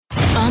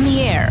on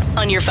the air,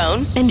 on your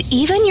phone, and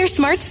even your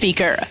smart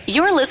speaker.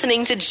 You're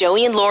listening to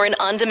Joey and Lauren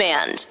On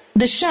Demand.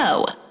 The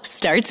show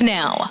starts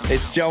now.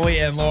 It's Joey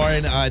and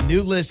Lauren. A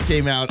new list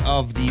came out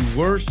of the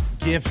worst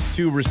gifts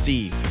to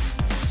receive.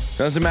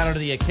 Doesn't matter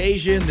the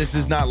occasion. This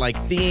is not like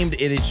themed.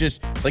 It is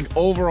just like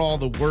overall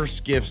the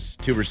worst gifts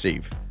to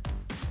receive.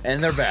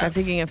 And they're bad. I'm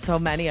thinking of so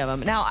many of them.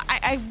 Now,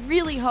 I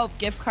really hope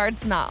gift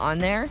cards not on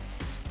there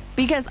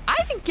because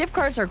I think gift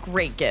cards are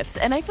great gifts.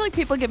 And I feel like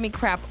people give me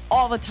crap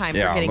all the time for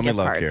getting gift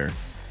cards. Here.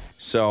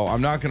 So I'm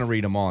not going to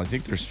read them all. I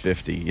think there's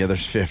 50. Yeah,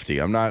 there's 50.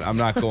 I'm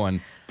not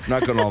going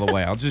all the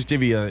way. I'll just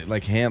give you a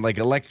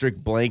electric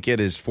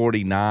blanket is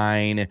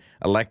 49,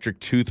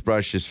 electric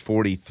toothbrush is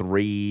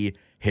 43,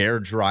 hair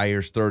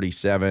dryer's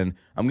 37.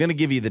 I'm going to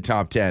give you the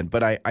top 10,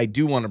 but I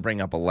do want to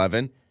bring up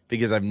 11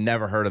 because I've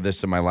never heard of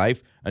this in my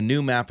life. A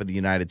new map of the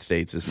United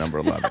States is number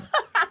 11.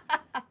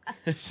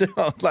 So,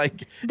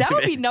 that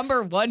would be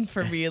number one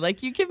for me.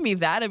 Like, you give me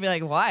that, I'd be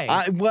like, why?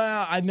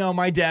 I know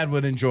my dad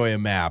would enjoy a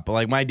map.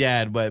 Like, my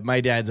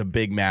dad's a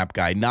big map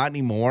guy. Not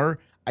anymore.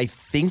 I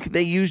think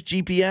they use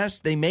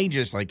GPS. They may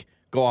just,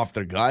 go off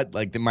their gut.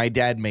 My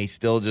dad may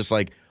still just,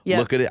 look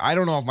at it. I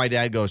don't know if my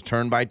dad goes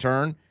turn by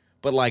turn,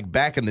 but,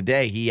 back in the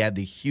day, he had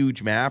the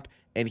huge map,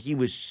 and he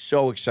was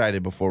so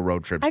excited before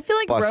road trips. I feel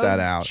like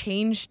roads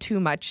change too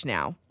much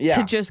now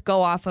to just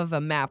go off of a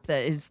map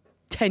that is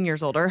 10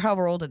 years old or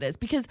however old it is.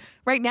 Because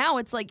right now,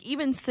 it's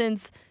even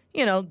since,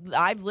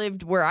 I've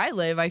lived where I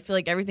live, I feel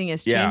like everything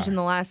has changed in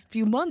the last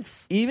few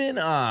months. Even,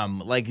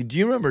 do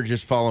you remember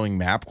just following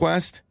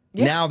MapQuest?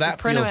 Yeah, now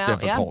that feels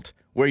difficult.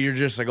 Yeah. Where you're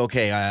just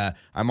okay,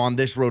 I'm on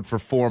this road for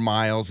 4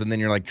 miles, and then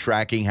you're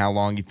tracking how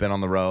long you've been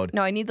on the road.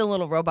 No, I need the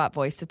little robot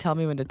voice to tell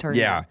me when to turn.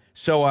 Yeah.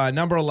 So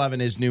number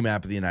 11 is new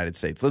map of the United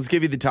States. Let's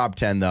give you the top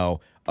 10,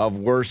 though, of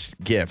worst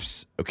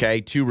gifts,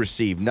 okay, to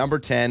receive. Number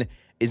 10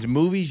 is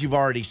movies you've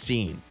already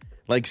seen.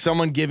 Like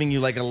someone giving you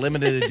a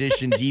limited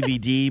edition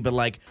DVD,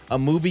 but a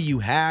movie you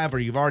have or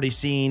you've already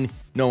seen,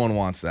 no one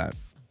wants that.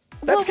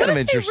 That's kind of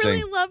interesting. They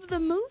really love the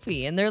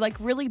movie and they're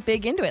really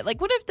big into it.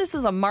 What if this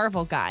is a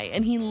Marvel guy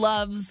and he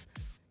loves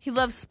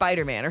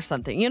Spider-Man or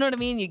something? You know what I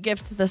mean? You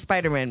gift the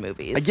Spider-Man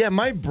movies. Yeah,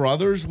 my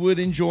brothers would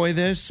enjoy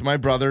this. My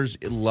brothers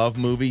love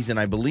movies, and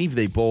I believe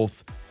they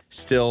both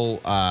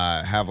still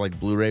have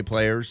Blu-ray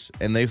players,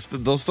 and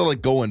they'll still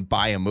go and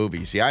buy a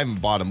movie. See, I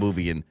haven't bought a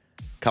movie in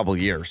a couple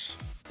years.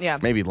 Yeah.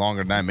 Maybe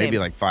longer than that. Same. Maybe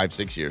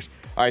 5-6 years.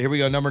 All right, here we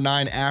go. Number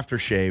 9,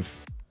 aftershave.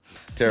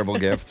 Terrible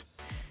gift.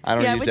 I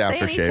don't use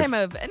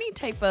aftershave. Any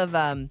type of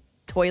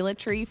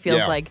toiletry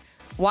feels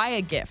why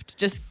a gift?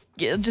 Just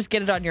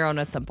get it on your own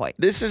at some point.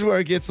 This is where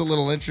it gets a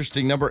little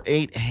interesting. Number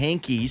 8,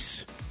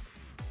 hankies.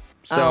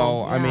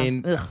 So, I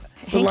mean,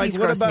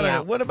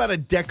 what about a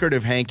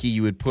decorative hanky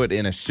you would put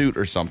in a suit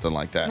or something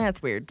like that?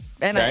 That's weird.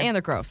 And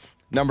they're gross.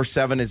 Number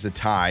 7 is a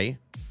tie.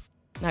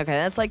 Okay,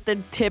 that's the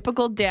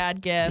typical dad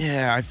gift.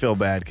 Yeah, I feel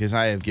bad because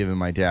I have given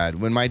my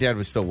dad, when my dad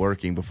was still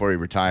working before he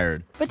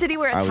retired. But did he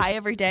wear a tie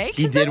every day?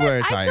 He did wear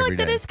a tie every day. I feel like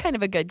that is kind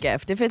of a good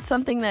gift if it's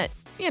something that,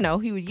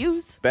 he would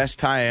use. Best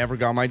tie I ever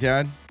got my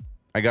dad?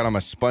 I got him a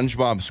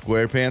SpongeBob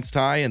SquarePants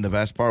tie, and the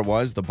best part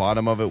was the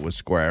bottom of it was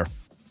square.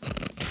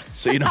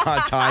 So you know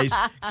how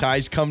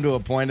ties come to a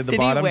point at the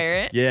bottom? Did he wear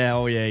it? Yeah,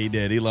 oh yeah, he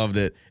did. He loved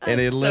it.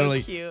 And it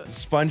literally, so cute.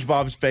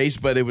 SpongeBob's face,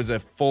 but it was a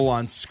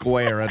full-on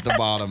square at the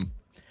bottom.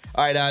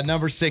 All right,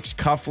 number 6,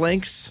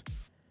 cufflinks.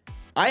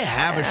 I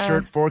have a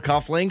shirt for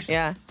cufflinks.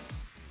 Yeah.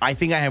 I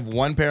think I have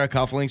one pair of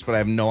cufflinks, but I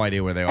have no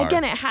idea where they are.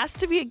 Again, it has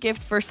to be a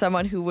gift for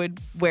someone who would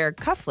wear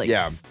cufflinks.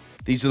 Yeah.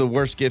 These are the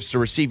worst gifts to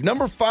receive.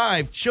 Number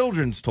 5,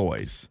 children's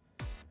toys.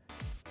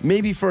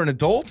 Maybe for an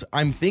adult,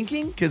 I'm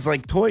thinking, because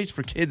toys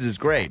for kids is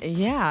great.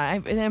 Yeah,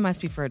 that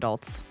must be for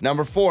adults.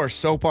 Number 4,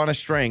 soap on a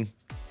string.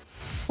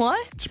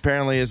 What? Which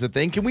apparently is a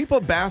thing. Can we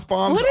put bath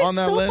bombs on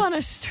that list? What is soap on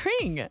a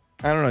string?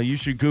 I don't know. You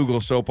should Google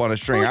soap on a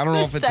string. I don't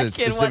know if it's a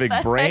specific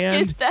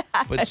brand,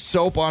 but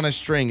soap on a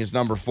string is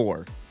number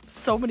 4.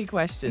 So many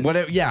questions.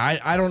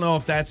 I don't know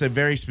if that's a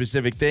very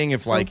specific thing.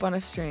 If soap on a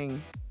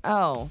string.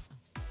 Oh,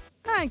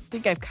 I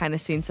think I've kind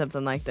of seen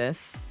something like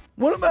this.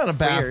 What about a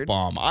bath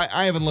bomb?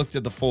 I haven't looked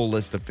at the full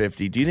list of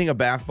 50. Do you think a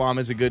bath bomb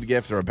is a good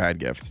gift or a bad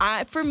gift?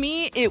 For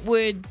me, it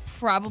would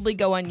probably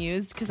go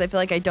unused because I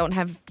feel like I don't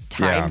have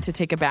time to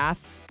take a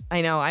bath.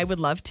 I know I would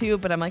love to,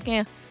 but I'm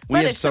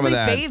But if somebody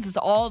bathes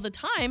all the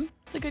time,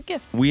 it's a good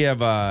gift. We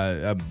have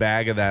a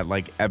bag of that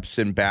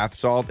Epsom bath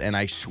salt, and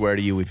I swear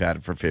to you, we've had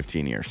it for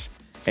 15 years.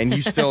 And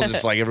you still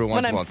just every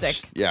once in a while. When I'm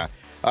sick. Yeah.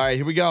 All right,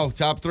 here we go.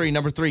 Top 3.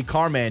 Number 3,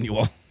 car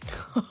manual.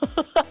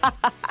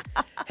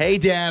 Hey,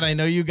 Dad, I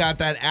know you got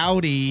that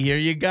Audi. Here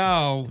you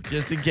go,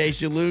 just in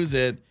case you lose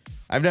it.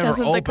 I've never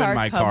opened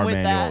my car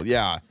manual.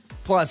 Yeah.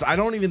 Plus, I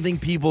don't even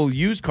think people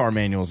use car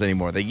manuals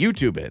anymore. They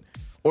YouTube it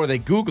or they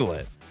Google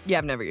it. Yeah,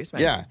 I've never used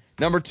mine. Yeah.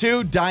 Number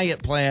 2,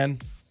 diet plan.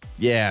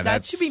 Yeah,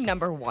 that should be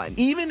number 1.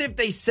 Even if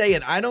they say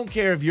it, I don't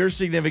care if your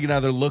significant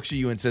other looks at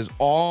you and says,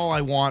 all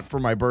I want for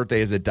my birthday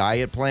is a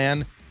diet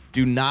plan.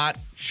 Do not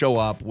show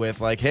up with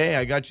hey,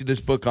 I got you this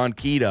book on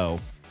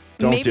keto.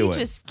 Don't do it. Maybe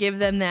just give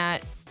them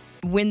that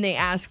when they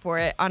ask for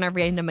it on a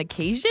random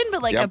occasion,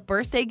 but like a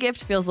birthday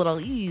gift feels a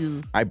little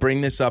ew. I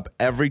bring this up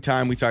every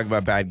time we talk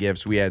about bad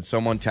gifts. We had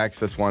someone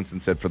text us once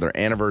and said for their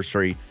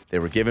anniversary, they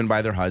were given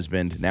by their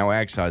husband, now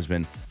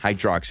ex-husband,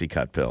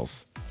 Hydroxycut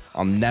pills.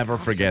 I'll never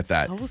forget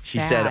that. So she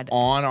sad. said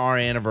on our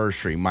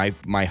anniversary,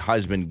 my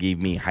husband gave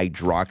me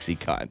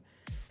Hydroxycut.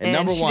 And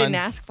number she one, didn't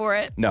ask for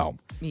it? No.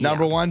 Yeah.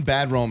 Number one,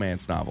 bad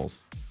romance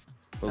novels.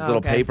 Those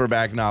little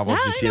paperback novels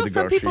you see at the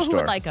grocery store. Some people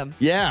who would like them.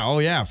 Yeah, oh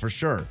yeah, for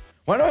sure.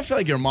 Why do I feel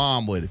like your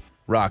mom would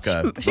rock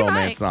a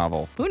romance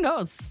novel? Who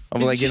knows?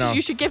 I'm like,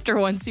 you should gift her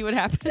one, see what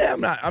happens. Yeah,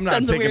 I'm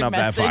not picking up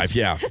that vibe.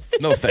 Yeah,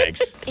 no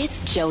thanks. It's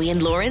Joey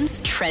and Lauren's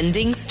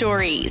trending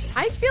stories.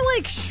 I feel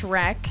like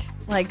Shrek,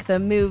 like the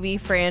movie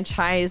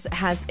franchise,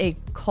 has a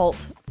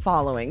cult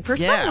following. For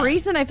some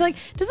reason, I feel like,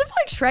 does it feel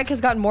like Shrek has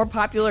gotten more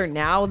popular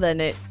now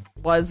than it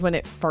was when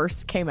it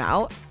first came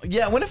out?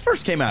 Yeah, when it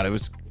first came out, it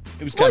was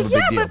kind of a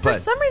big deal. But for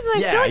some reason,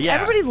 I feel like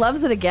everybody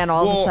loves it again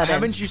all of a sudden.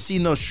 Haven't you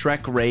seen those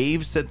Shrek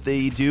raves that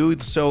they do?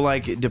 So,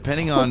 like,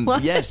 depending on...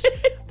 What? Yes.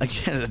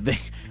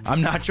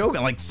 I'm not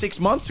joking. Like, 6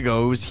 months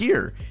ago, it was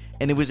here.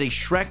 And it was a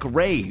Shrek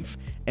rave.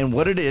 And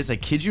what it is, I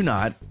kid you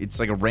not, it's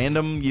like a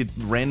random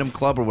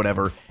club or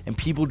whatever, and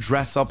people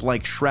dress up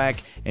like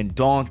Shrek and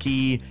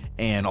Donkey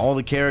and all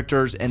the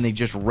characters, and they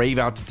just rave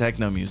out to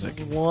techno music.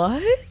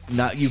 What?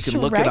 You can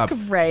look it up.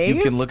 Rave?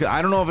 You can look it.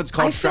 I don't know if it's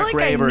called Shrek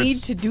Rave I or need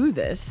to do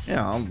this.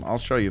 Yeah, I'll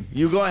show you.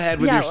 You go ahead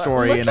with your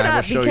story, and I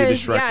will show you the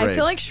Shrek Rave. I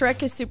feel like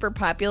Shrek is super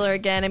popular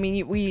again. I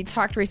mean, we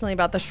talked recently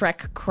about the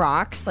Shrek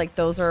Crocs. Like,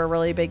 those are a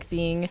really big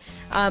thing.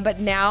 But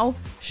now,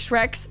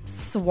 Shrek's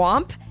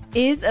Swamp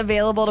is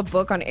available to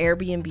book on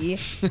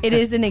Airbnb. It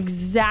is an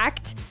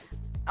exact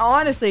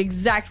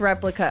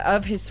replica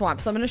of his swamp.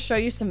 So I'm going to show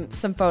you some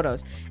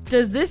photos.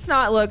 Does this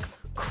not look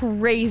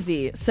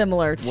crazy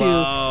similar to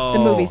the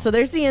movie? So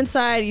there's the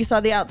inside. You saw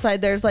the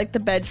outside. There's like the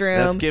bedroom.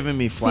 That's giving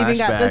me flashbacks. So you even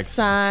got the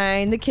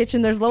sign, the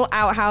kitchen. There's a little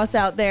outhouse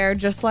out there,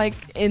 just like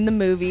in the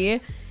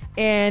movie.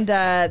 And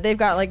they've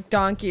got like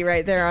Donkey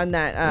right there on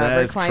that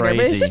recliner. Crazy.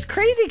 But it's just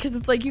crazy because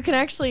it's like you can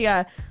actually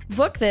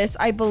book this.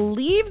 I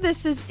believe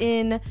this is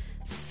in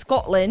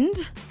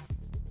Scotland.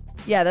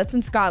 Yeah, that's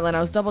in Scotland.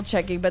 I was double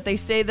checking, but they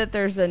say that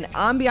there's an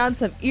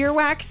ambiance of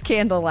earwax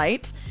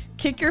candlelight,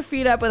 kick your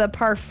feet up with a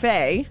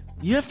parfait.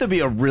 You have to be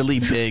a really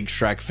big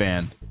Shrek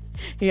fan.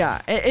 Yeah,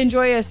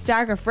 enjoy a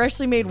stack of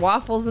freshly made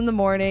waffles in the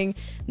morning.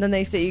 And then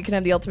they say you can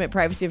have the ultimate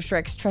privacy of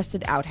Shrek's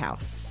trusted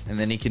outhouse. And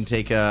then you can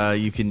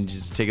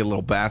just take a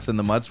little bath in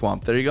the mud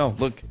swamp. There you go.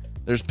 Look,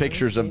 there's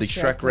pictures of the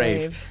Shrek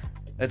Rave.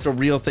 That's a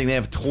real thing. They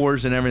have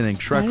tours and everything.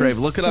 Shrek Rave.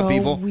 Look it up,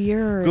 people.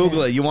 Weird.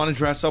 Google it. You want to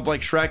dress up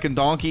like Shrek and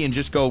Donkey and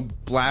just go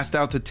blast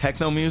out to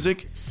techno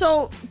music?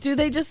 So, do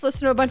they just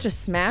listen to a bunch of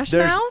Smash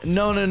Mouth?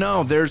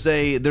 No. There's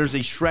a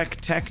Shrek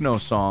techno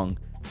song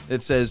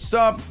that says,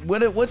 "Stop."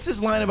 What's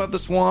this line about the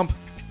swamp?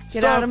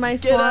 Get out of my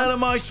swamp. Get out of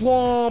my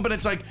swamp. And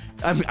it's like,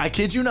 I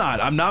kid you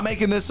not. I'm not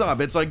making this up.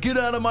 It's like, get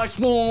out of my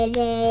swamp.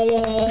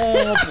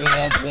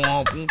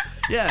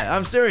 Yeah,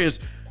 I'm serious.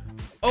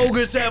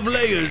 Ogres have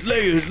layers.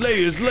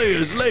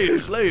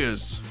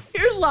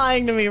 You're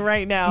lying to me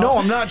right now. No,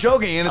 I'm not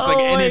joking. And it's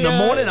and in the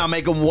morning I'm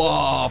making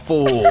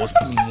waffles.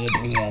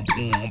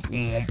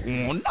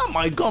 Not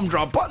my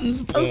gumdrop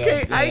buttons.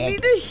 Okay, I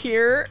need to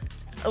hear,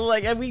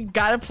 we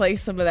gotta play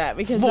some of that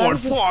because Lord that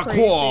was just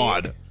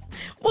Farquaad. crazy.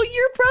 Well,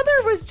 your brother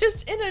was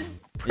just in a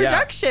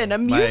production, a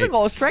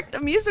musical, Shrek the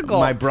Musical.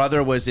 My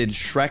brother was in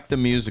Shrek the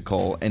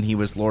Musical, and he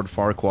was Lord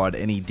Farquaad,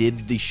 and he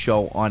did the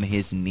show on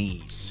his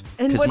knees.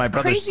 Because my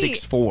brother's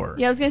 6'4".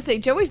 Yeah, I was going to say,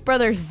 Joey's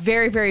brother is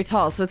very, very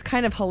tall, so it's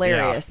kind of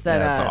hilarious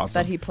that's awesome.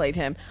 that he played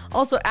him.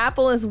 Also,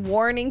 Apple is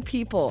warning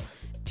people,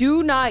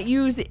 do not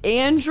use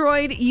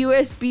Android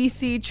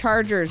USB-C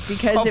chargers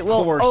because it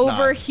will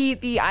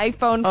overheat the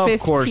iPhone 15. Of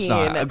course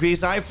not.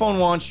 Because iPhone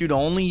wants you to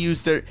only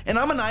use their... And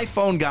I'm an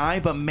iPhone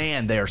guy, but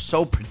man, they are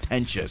so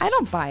pretentious. I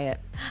don't buy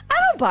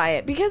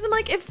it because I'm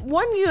like, if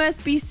one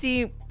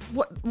USB-C...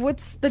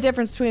 What's the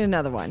difference between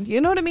another one?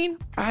 You know what I mean?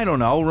 I don't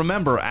know.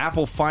 Remember,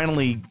 Apple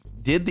finally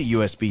did the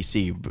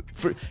USB-C.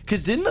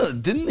 Because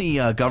didn't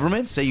the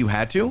government say you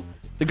had to?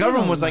 The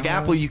government was like,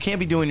 Apple, you can't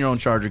be doing your own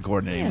charging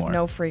cord anymore. I have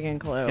no freaking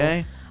clue.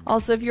 Okay.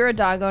 Also, if you're a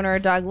dog owner or a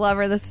dog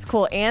lover, this is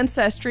cool.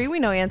 Ancestry. We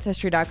know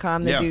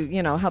Ancestry.com. They do,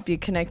 help you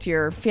connect to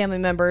your family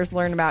members,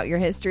 learn about your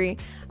history.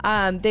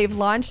 They've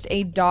launched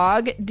a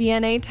dog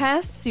DNA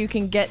test so you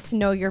can get to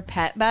know your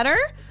pet better.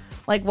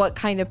 Like, what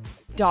kind of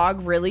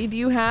dog really do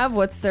you have?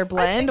 What's their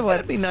blend? I think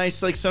that'd be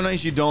nice. Like,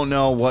 sometimes you don't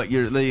know what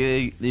you're...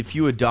 if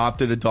you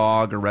adopted a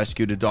dog or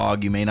rescued a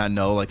dog, you may not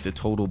know, like, the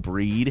total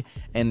breed.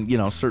 And,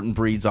 certain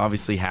breeds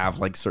obviously have,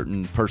 like,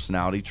 certain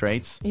personality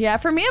traits. Yeah,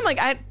 for me, I'm like,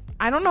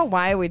 I don't know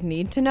why I would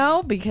need to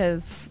know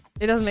because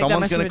it doesn't make that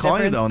much of a difference.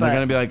 Someone's going to call you, though, and they're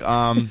going to be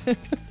like,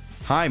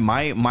 hi,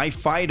 my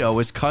Fido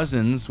is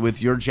cousins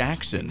with your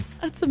Jackson.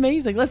 That's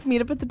amazing. Let's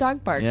meet up at the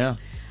dog park. Yeah.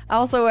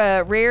 Also,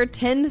 a rare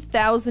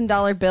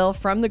 $10,000 bill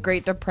from the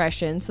Great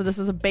Depression. So this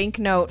is a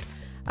banknote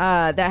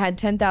that had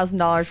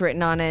 $10,000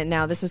 written on it.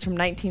 Now, this is from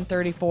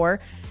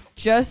 1934.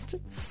 Just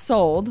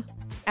sold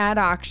at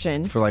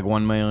auction for like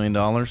 $1 million.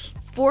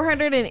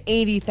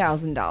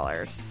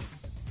 $480,000.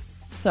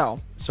 So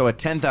a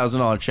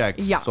 $10,000 check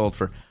sold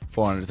for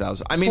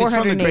 $400,000. I mean, it's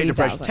from the Great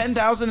Depression.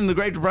 $10,000 in the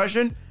Great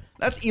Depression?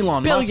 That's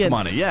Elon Musk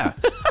money. Yeah.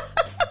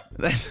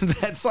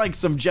 That's like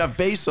some Jeff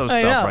Bezos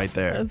stuff right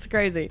there. That's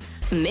crazy.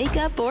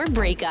 Makeup or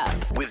breakup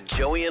with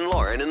Joey and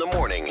Lauren in the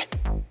morning.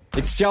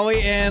 It's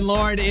Joey and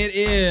Lauren. It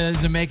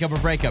is a makeup or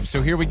breakup.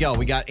 So here we go.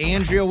 We got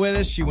Andrea with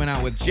us. She went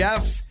out with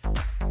Jeff.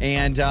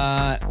 And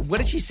what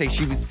did she say?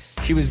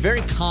 She was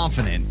very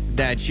confident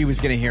that she was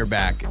going to hear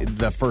back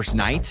the first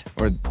night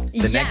or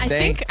the next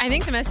day. I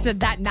think the message said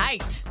that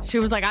night. She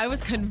was like, I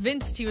was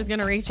convinced he was going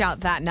to reach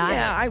out that night.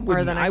 Yeah, I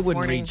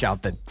wouldn't reach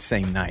out the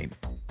same night.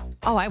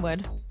 Oh, I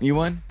would. You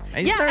would?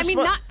 Yeah, I mean,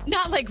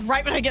 not like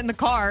right when I get in the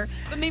car,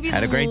 but maybe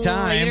had a great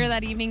time later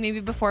that evening, maybe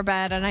before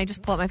bed, and I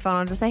just pull up my phone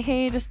and just say,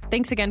 hey, just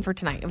thanks again for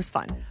tonight. It was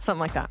fun. Something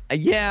like that.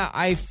 Yeah,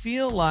 I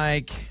feel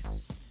like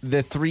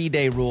the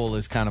 3-day rule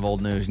is kind of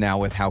old news now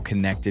with how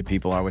connected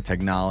people are with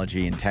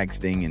technology and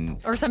texting and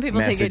or some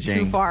people messaging. Take it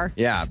too far.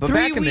 Yeah, but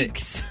 3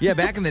 weeks.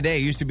 Back in the day,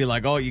 it used to be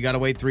like, oh, you got to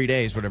wait 3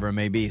 days, whatever it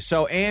may be.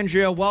 So,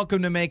 Andrea,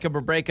 welcome to Makeup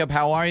or Breakup.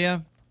 How are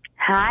you?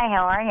 Hi,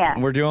 how are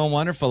you? We're doing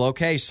wonderful.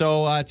 Okay,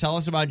 so tell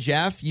us about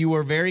Jeff. You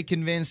were very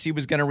convinced he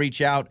was going to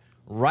reach out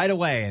right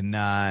away and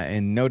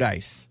no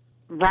dice.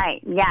 Right,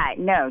 yeah,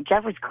 no,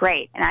 Jeff was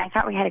great, and I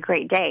thought we had a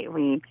great date.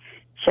 We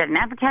shared an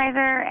appetizer,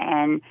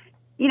 and,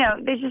 you know,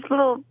 there's just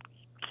little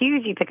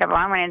cues you pick up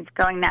on when it's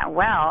going that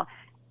well,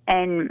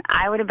 and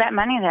I would have bet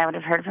money that I would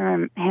have heard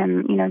from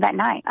him, you know, that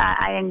night.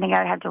 I didn't think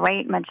I would have to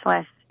wait, much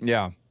less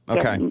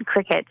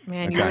crickets.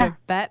 Man, you would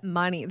have bet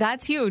money.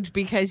 That's huge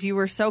because you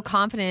were so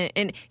confident.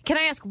 And can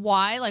I ask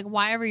why? Like,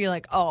 why were you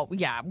like, oh,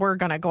 yeah, we're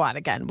going to go out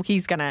again.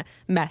 He's going to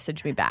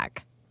message me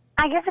back.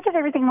 I guess because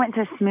everything went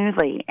so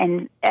smoothly,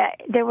 and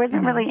there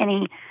wasn't really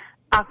any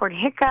awkward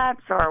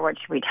hiccups or what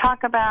should we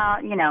talk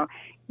about. You know,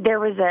 there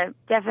was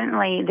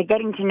definitely the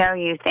getting to know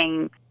you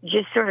thing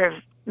just sort of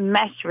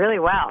meshed really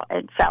well.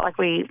 It felt like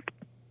we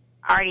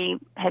already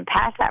had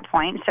passed that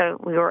point, so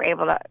we were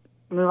able to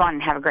move on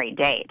and have a great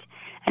date.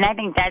 And I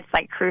think that's,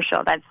 like,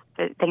 crucial. That's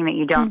the thing that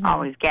you don't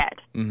always get.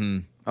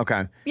 Mm-hmm.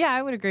 Okay. Yeah,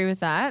 I would agree with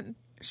that.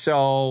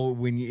 So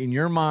when in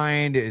your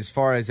mind, as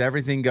far as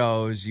everything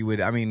goes, you would,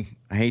 I mean,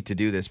 I hate to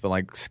do this, but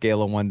like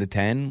scale of 1 to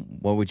 10,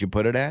 what would you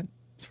put it at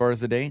as far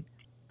as the date?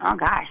 Oh,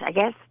 gosh, I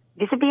guess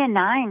this would be a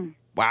 9.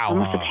 Wow.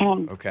 Almost a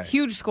 10. Okay.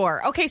 Huge score.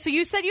 Okay, so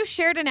you said you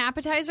shared an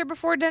appetizer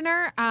before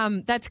dinner.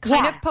 That's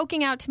kind of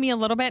poking out to me a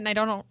little bit, and I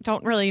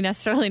don't really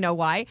necessarily know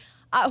why.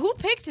 Who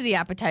picked the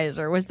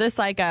appetizer? Was this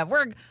like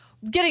we're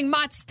getting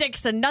mott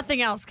sticks and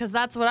nothing else because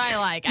that's what I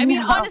like? I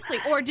mean, honestly,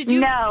 or did you?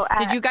 No,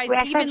 did you guys we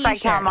evenly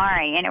share?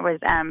 Calamari, and it was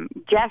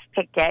Jeff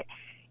picked it,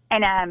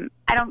 and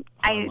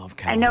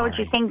I know what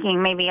you're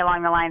thinking, maybe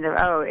along the lines of,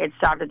 oh, it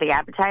started the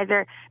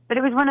appetizer, but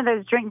it was one of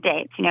those drink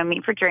dates, you know,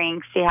 meet for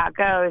drinks, see how it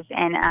goes,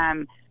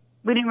 and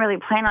we didn't really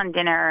plan on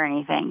dinner or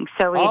anything,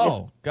 so we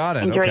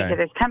enjoyed each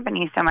other's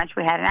company so much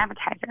we had an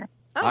appetizer.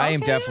 Oh, I'm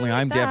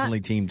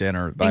definitely team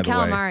dinner. By the way,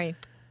 calamari.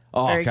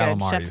 Oh, very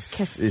calamari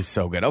good. is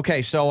so good.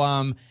 Okay,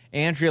 so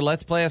Andrea,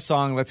 let's play a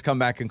song. Let's come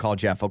back and call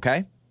Jeff.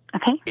 Okay.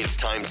 Okay. It's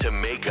time to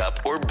make up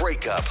or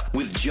break up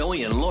with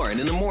Joey and Lauren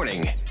in the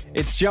morning.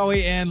 It's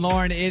Joey and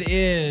Lauren. It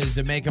is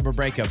a makeup or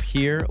breakup.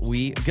 Here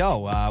we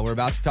go. We're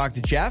about to talk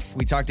to Jeff.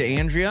 We talked to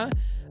Andrea.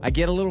 I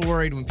get a little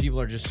worried when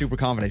people are just super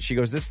confident. She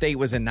goes, this date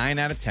was a 9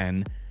 out of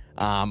 10.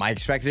 I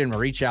expected him to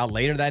reach out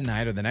later that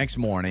night or the next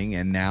morning,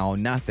 and now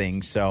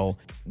nothing. So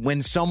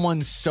when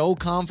someone's so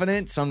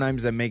confident,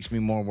 sometimes that makes me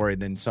more worried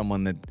than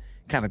someone that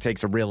kind of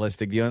takes a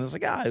realistic view and it's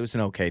like, it was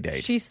an okay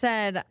date. She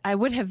said, I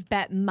would have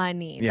bet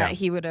money that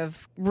he would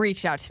have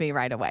reached out to me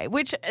right away,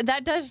 which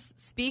that does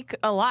speak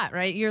a lot,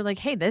 right? You're like,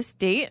 hey, this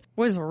date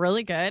was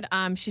really good.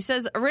 She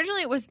says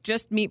originally it was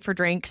just meet for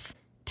drinks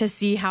to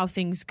see how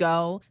things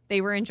go.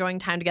 They were enjoying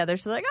time together.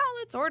 So like,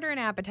 let's order an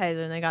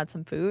appetizer, and they got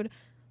some food.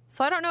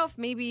 So I don't know if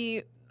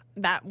maybe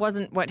that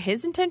wasn't what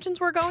his intentions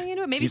were going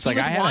into it. Maybe he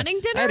was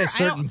wanting dinner. I had a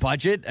certain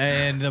budget,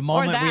 and the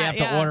moment we have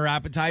to order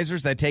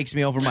appetizers, that takes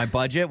me over my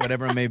budget,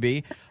 whatever it may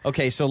be.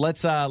 Okay, so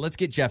let's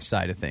get Jeff's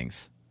side of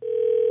things.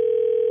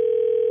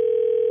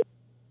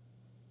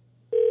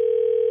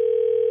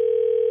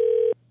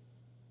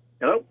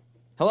 Hello?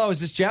 Hello, is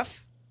this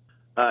Jeff?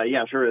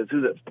 Yeah, sure is.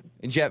 Who's this?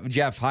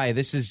 Jeff, hi.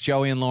 This is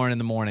Joey and Lauren in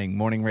the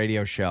morning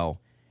radio show.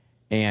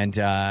 And,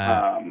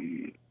 hi.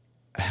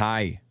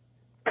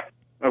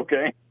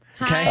 Okay.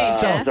 Hi,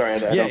 Jeff. Sorry,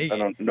 I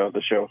don't know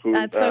the show.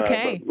 That's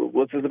okay.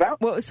 What's this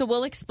about? Well, so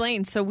we'll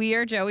explain. So we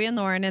are Joey and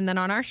Lauren, and then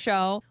on our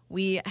show,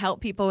 we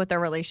help people with their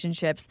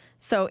relationships.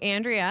 So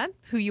Andrea,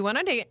 who you went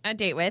on a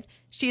date with,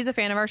 she's a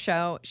fan of our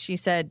show. She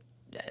said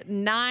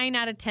 9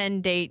 out of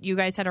 10 date. You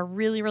guys had a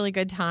really, really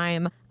good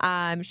time.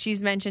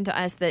 She's mentioned to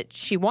us that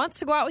she wants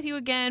to go out with you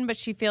again, but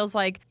she feels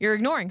like you're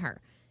ignoring her.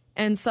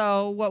 And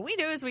so what we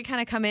do is we kind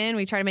of come in,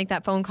 we try to make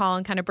that phone call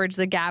and kind of bridge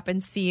the gap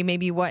and see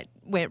maybe what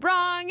went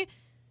wrong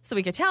so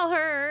we could tell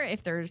her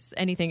if there's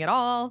anything at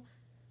all.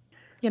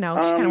 You know,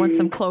 just kind of want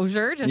some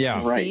closure just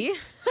to see.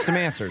 Some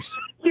answers.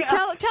 Yeah.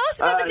 Tell us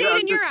about the date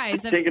in your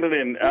eyes. Taking it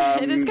in.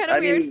 It is kind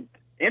of weird.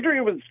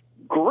 Andrea was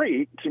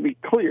great, to be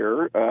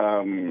clear.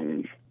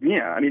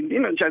 Yeah, I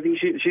mean, I think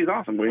she's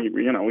awesome.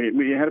 We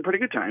had a pretty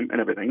good time and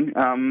everything.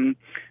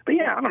 But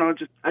yeah, I don't know.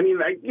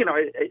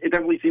 It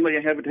definitely seemed like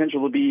it had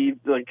potential to be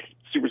like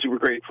super, super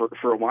great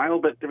for a while.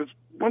 But there was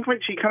one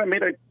point she kind of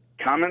made a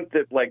comment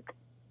that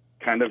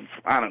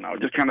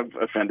just kind of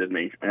offended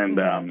me,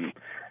 and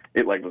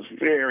it was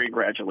very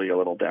gradually a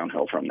little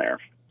downhill from there.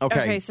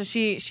 Okay, so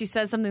she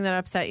said something that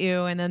upset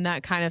you, and then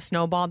that kind of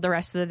snowballed the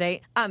rest of the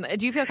date.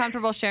 Do you feel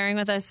comfortable sharing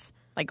with us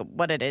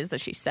what it is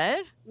that she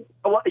said?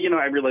 Well,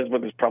 I realize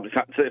what this probably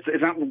sounds.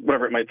 It's not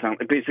whatever it might sound.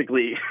 It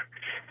basically,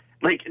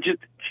 she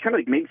kind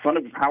of made fun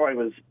of how I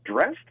was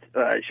dressed.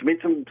 She made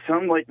some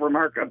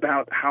remark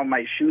about how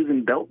my shoes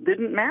and belt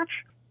didn't match.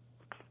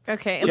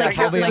 Okay,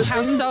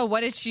 how so?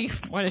 What did she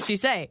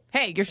say?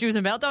 Hey, your shoes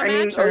and belt don't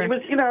match? Or? It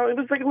was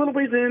a little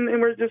ways in,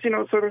 and we're just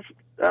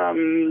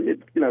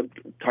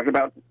talking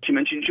about. She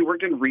mentioned she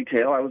worked in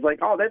retail. I was like,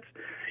 oh, that's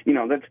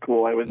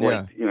cool. I was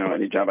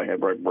any job I had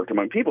where I worked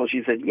among people.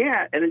 She said,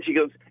 yeah, and then she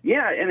goes,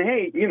 yeah, and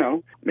hey,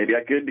 maybe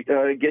I could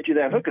get you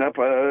that hookup.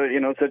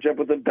 Set you up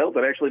with a belt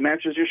that actually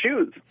matches your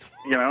shoes.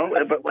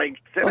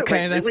 But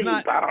okay, that's really,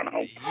 not. I don't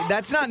know.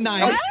 That's not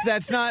nice.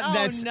 That's not.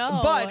 No.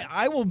 But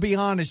I will be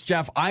honest,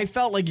 Jeff. I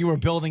felt like you were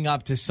building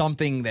up to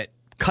something that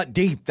cut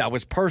deep, that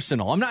was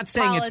personal. I'm not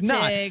saying it's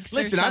not.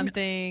 Listen,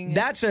 something.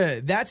 That's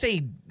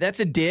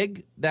a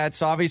dig.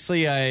 That's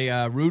obviously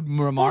a rude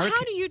remark. Well,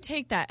 how do you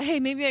take that? Hey,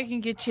 maybe I can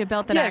get you a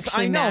belt that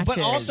actually matches. But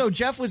also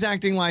Jeff was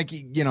acting like,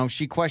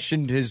 she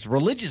questioned his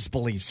religious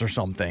beliefs or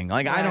something.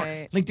 Like, right.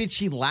 I don't, did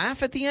she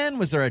laugh at the end?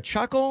 Was there a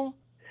chuckle?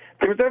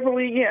 There was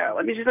definitely, yeah.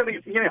 She said,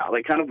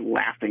 kind of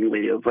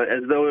laughingly, but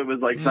as though it was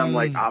some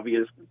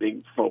obvious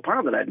big faux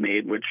pas that I'd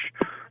made, which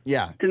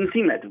didn't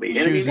seem that to be.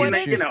 And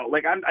I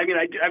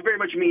very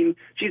much mean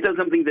she said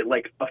something that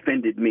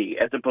offended me,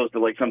 as opposed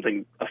to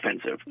something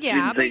offensive.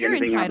 Yeah, but you're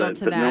entitled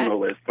to that. No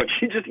list, but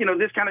she just,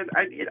 this kind of,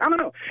 I don't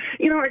know.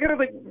 I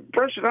gotta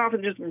brush it off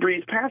and just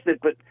breeze past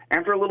it. But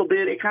after a little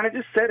bit, it kind of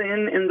just set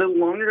in, and the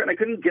longer, and I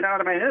couldn't get out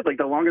of my head.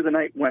 The longer the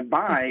night went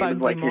by, it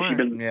was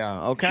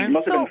she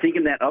must have been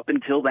thinking that up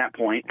until that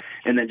point,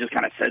 and then just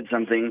kind of said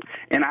something,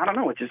 and I don't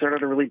know, it just started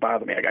to really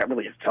bother me. I got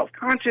really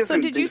self-conscious. So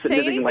did you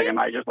say anything? Am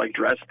I just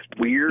dressed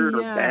weird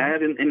or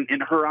bad in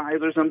her eyes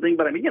or something?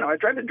 But I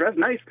tried to dress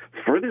nice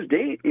for this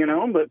date,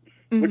 but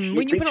when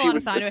you put a lot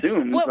of thought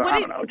into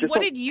it.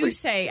 What did you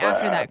say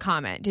after that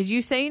comment? Did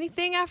you say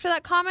anything after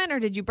that comment, or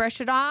did you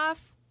brush it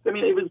off? I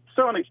mean, it was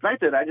so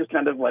unexpected. I just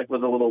kind of was a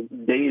little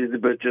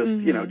dazed, but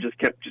just just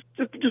kept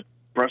just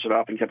brush it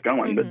off and kept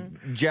going.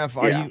 But Jeff,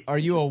 are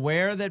you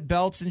aware that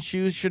belts and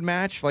shoes should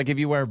match? Like if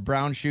you wear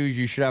brown shoes,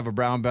 you should have a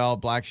brown belt.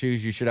 Black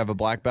shoes, you should have a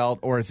black belt.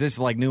 Or is this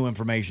new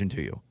information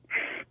to you?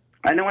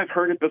 I know I've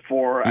heard it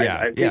before.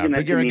 I've taken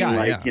that to mean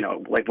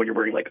when you're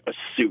wearing a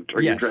suit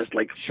or you're dressed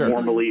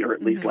formally or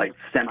at least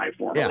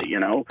semi-formally.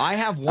 I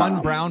have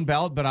one brown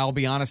belt, but I'll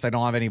be honest, I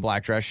don't have any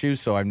black dress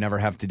shoes, so I've never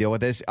have to deal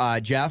with this.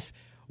 Jeff,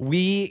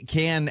 we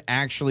can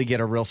actually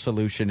get a real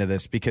solution to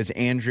this because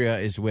Andrea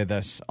is with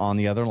us on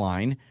the other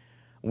line.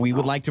 We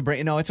would like to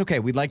bring... No, it's okay.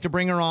 We'd like to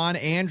bring her on.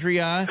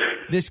 Andrea,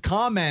 this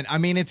comment, I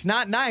mean, it's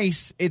not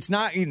nice. It's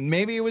not...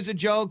 Maybe it was a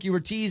joke. You were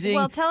teasing.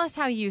 Well, tell us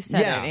how you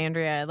said it,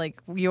 Andrea,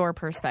 your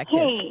perspective.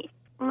 Hey,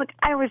 look,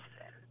 I'm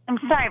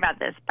sorry about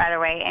this, by the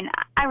way, and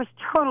I was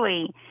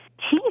totally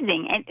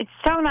teasing. It's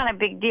so not a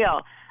big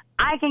deal.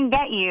 I can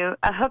get you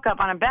a hookup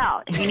on a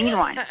belt if you need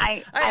one.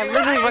 I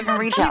literally work in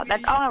retail.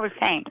 That's all I was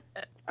saying.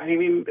 I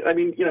mean,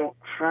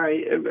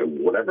 hi,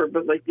 whatever.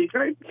 But you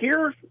guys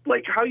hear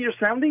how you're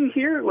sounding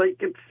here?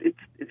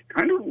 It's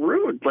kind of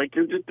rude.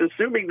 You're just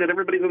assuming that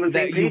everybody's on the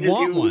same page as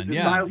you.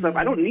 Stuff.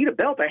 I don't need a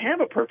belt. I have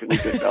a perfectly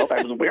good belt.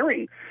 I was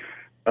wearing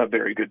a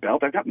very good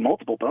belt. I've got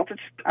multiple belts.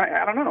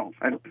 I don't know.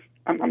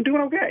 I'm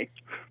doing okay.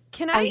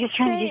 Can I just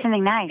trying to do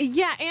something nice?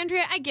 Yeah,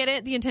 Andrea, I get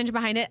it, the intention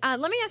behind it. Let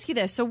me ask you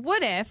this. So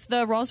what if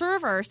the roles were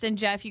reversed and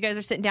Jeff, you guys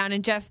are sitting down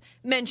and Jeff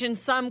mentioned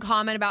some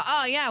comment about,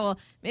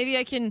 maybe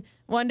I can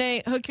one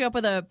day hook you up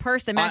with a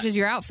purse that matches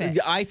your outfit.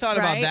 I thought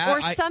about that. Or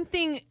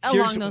something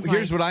along those lines.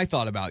 Here's what I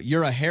thought about.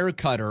 You're a hair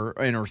cutter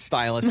and or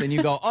stylist and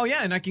you go,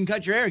 and I can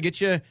cut your hair, get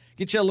you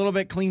a little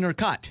bit cleaner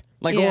cut.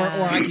 Or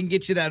I can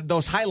get you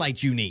those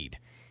highlights you need.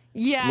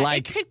 Yeah,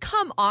 it could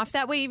come off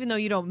that way even though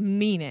you don't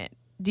mean it.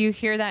 Do you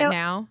hear that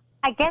now?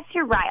 I guess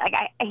you're right.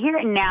 I hear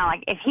it now.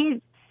 If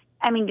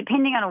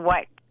depending on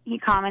what he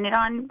commented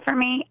on for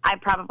me, I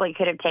probably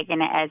could have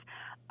taken it as,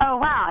 oh,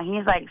 wow,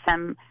 he's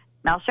some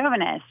male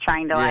chauvinist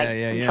trying to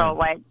control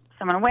what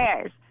someone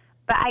wears.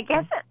 But I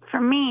guess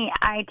for me,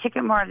 I took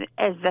it more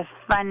as the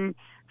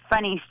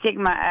funny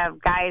stigma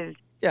of guys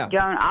don't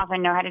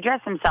often know how to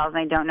dress themselves,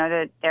 and they don't know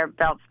that their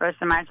belt's supposed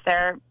to match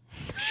their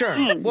Sure.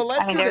 jeans. Well,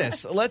 let's do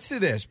this. Let's do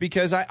this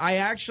because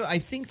I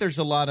think there's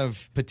a lot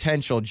of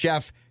potential.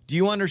 Jeff, do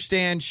you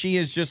understand she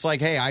is just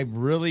hey, I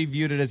really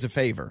viewed it as a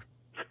favor?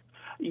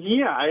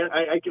 Yeah,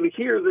 I can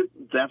hear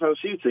that's how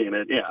she's seeing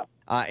it, yeah.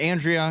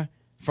 Andrea,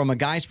 from a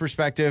guy's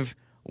perspective,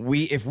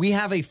 if we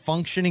have a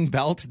functioning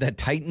belt that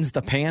tightens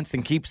the pants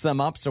and keeps them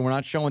up so we're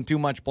not showing too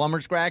much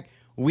plumber's crack,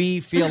 we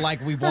feel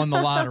like we've won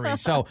the lottery.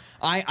 So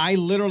I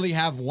literally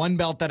have one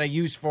belt that I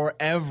use for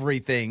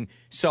everything.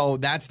 So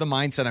that's the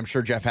mindset I'm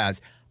sure Jeff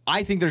has.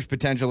 I think there's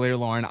potential here,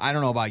 Lauren. I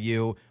don't know about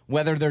you.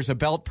 Whether there's a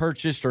belt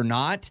purchased or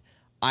not,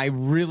 I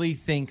really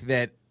think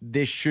that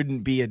this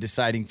shouldn't be a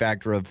deciding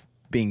factor of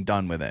being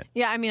done with it.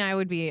 Yeah, I mean, I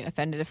would be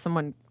offended if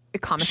someone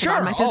commented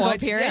on my physical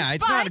appearance. Yeah,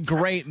 it's not a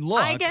great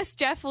look. I guess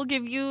Jeff will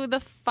give you the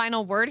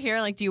final word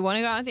here. Like, do you want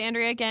to go out with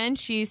Andrea again?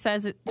 She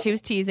says she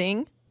was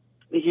teasing.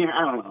 Yeah,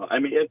 I don't know. I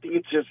mean, I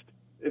think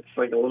it's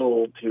like a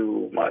little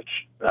too much.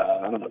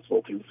 I don't know, it's a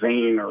little too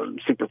vain or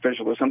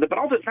superficial or something. But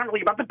also, it's not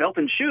really about the belt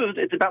and shoes.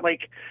 It's about,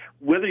 like,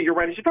 whether you're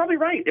right. She's probably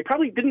right. It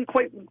probably didn't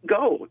quite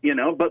go,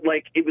 But,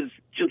 like, it was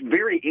just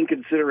very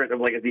inconsiderate of,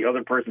 like, the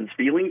other person's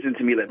feelings. And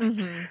to me, that's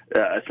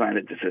a sign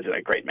that this isn't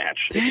a great match.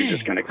 If you're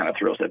just going to kind of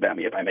throw stuff at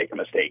me if I make a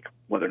mistake,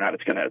 whether or not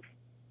it's going to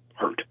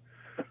hurt.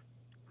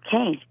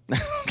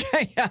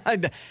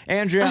 Okay.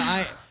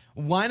 Andrea,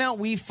 why don't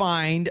we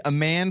find a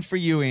man for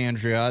you,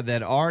 Andrea,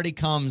 that already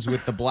comes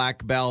with the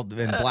black belt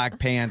and black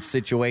pants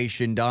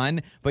situation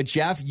done? But,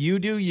 Jeff, you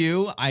do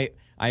you. I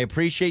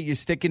appreciate you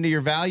sticking to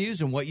your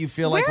values and what you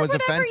feel like was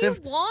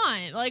offensive. You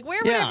want. Like,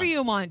 wear whatever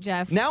you want,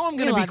 Jeff. Now I'm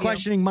going to be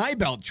questioning my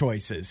belt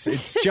choices.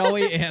 It's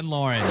Joey and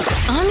Lauren.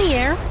 On the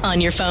air,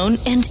 on your phone,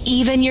 and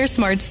even your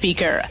smart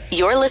speaker.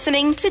 You're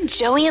listening to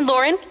Joey and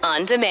Lauren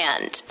On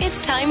Demand.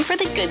 It's time for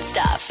the good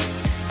stuff.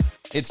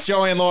 It's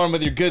Joey and Lauren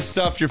with your good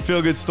stuff, your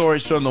feel-good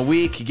stories from the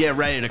week. Get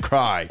ready to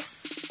cry.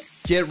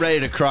 Get ready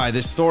to cry.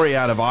 This story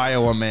out of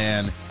Iowa,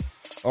 man.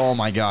 Oh,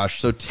 my gosh.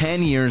 So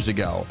 10 years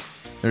ago,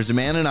 there's a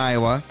man in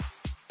Iowa.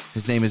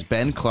 His name is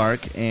Ben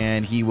Clark,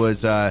 and he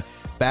was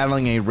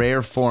battling a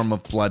rare form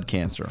of blood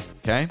cancer,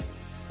 okay?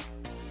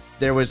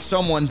 There was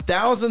someone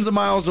thousands of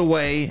miles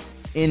away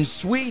in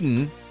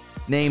Sweden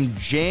named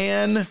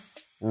Jan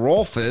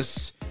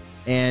Rolfus,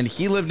 and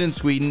he lived in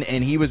Sweden,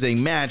 and he was a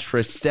match for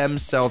a stem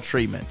cell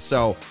treatment.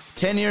 So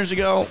 10 years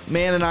ago,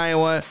 man in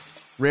Iowa,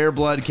 rare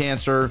blood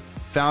cancer,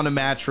 found a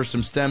match for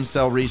some stem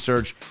cell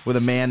research with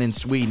a man in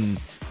Sweden.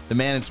 The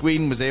man in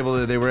Sweden they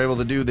were able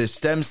to do this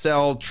stem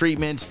cell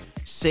treatment,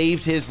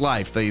 saved his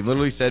life. They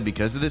literally said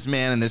because of this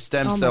man and this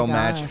stem cell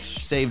match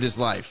saved his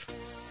life.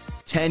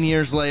 10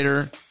 years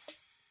later,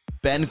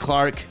 Ben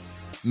Clark,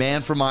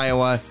 man from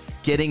Iowa,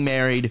 getting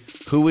married.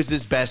 Who was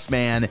his best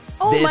man?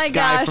 This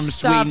guy from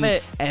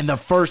Sweden. And the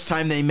first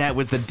time they met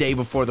was the day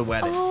before the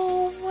wedding.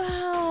 Oh,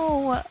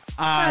 wow.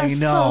 I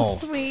know.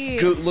 So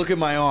sweet. Look at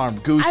my arm.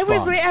 Goosebumps.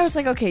 I was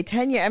like, okay,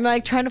 10 years. I'm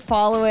like trying to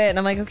follow it. And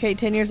I'm like, okay,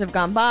 10 years have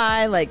gone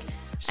by. Like,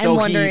 so I'm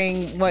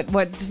wondering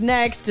what's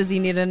next. Does he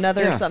need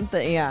another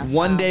something? Yeah.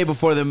 One day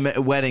before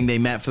the wedding, they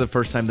met for the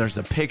first time. There's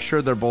a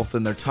picture. They're both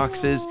in their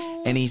tuxes.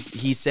 And he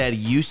said,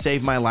 you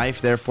saved my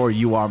life. Therefore,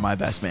 you are my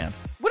best man.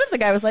 What if the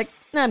guy was like,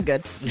 nah, I'm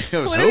good?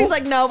 What if he's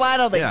like, no, I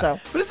don't think so.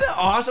 But isn't that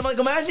awesome? Like,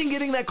 imagine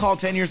getting that call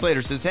 10 years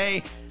later. Says,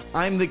 hey,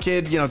 I'm the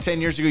kid,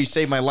 10 years ago, you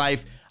saved my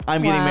life.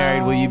 I'm getting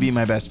married. Will you be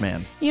my best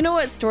man? You know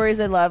what stories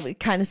I love?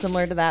 Kind of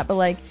similar to that, but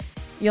like,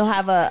 you'll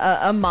have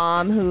a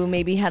mom who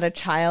maybe had a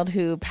child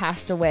who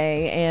passed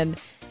away and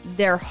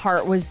their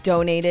heart was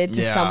donated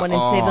to someone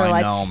and saved their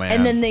life.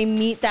 And then they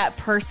meet that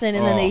person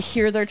and then they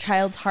hear their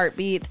child's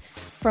heartbeat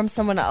from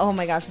someone. Oh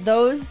my gosh,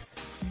 those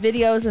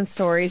videos and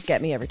stories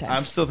get me every time.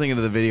 I'm still thinking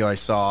of the video I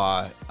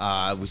saw.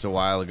 It was a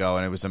while ago,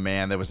 and it was a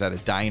man that was at a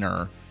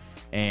diner,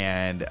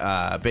 and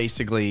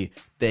basically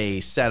they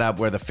set up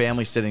where the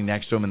family sitting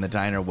next to him in the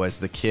diner was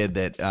the kid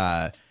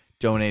that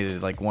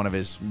donated like one of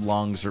his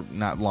lungs, or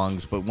not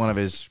lungs, but one of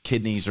his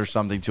kidneys or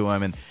something to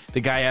him. And the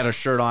guy had a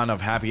shirt on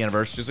of happy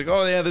anniversary. He's like,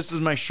 oh yeah, this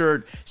is my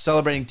shirt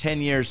celebrating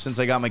 10 years since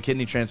I got my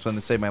kidney transplant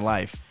that saved my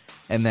life.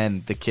 And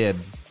then the kid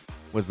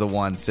was the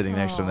one sitting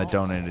next to him that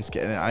donated his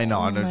kidney. I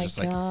know. I'm just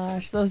like,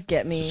 gosh, those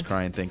get me. Just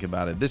crying thinking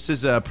about it. This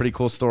is a pretty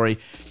cool story.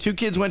 2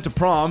 kids went to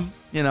prom.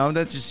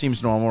 That just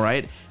seems normal,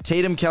 right?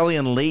 Tatum Kelly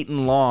and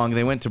Leighton Long,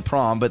 they went to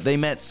prom, but they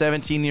met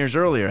 17 years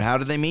earlier. How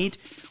did they meet?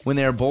 When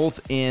they were both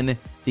in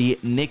the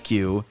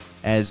NICU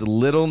as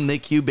little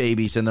NICU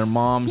babies, and their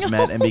moms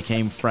met and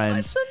became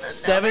friends.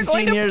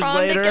 17 years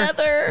later,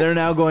 they're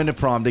now going to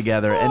prom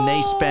together, and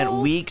they spent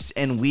weeks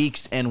and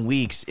weeks and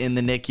weeks in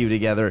the NICU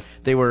together.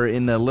 They were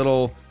in the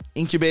little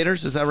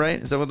incubators, is that right?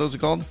 Is that what those are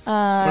called? What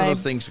are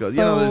those things called?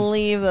 I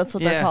believe that's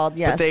what they're called,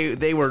 yes. But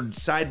they were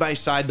side by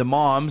side. The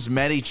moms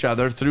met each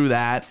other through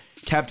that,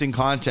 kept in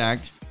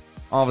contact.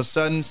 All of a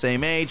sudden,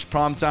 same age,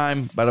 prom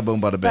time, bada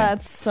boom, bada bing.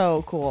 That's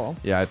so cool.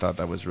 Yeah, I thought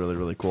that was really,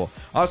 really cool.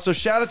 Also,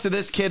 shout out to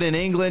this kid in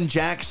England,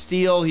 Jack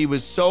Steele. He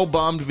was so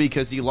bummed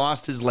because he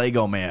lost his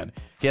Lego man.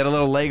 He had a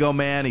little Lego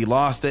man. He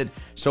lost it.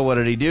 So what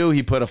did he do?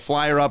 He put a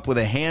flyer up with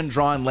a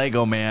hand-drawn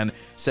Lego man.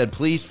 Said,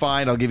 please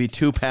find. I'll give you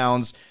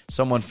 £2.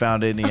 Someone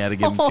found it, and he had to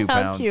give him £2.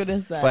 How cute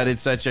is that? But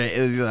it's such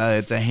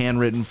it's a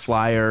handwritten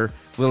flyer,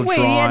 little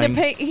drawing. He had to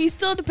pay. He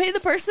still had to pay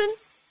the person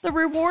the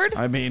reward?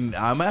 I mean,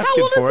 I'm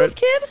asking for it. How old is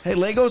this kid? Hey,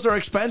 Legos are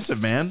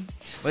expensive, man.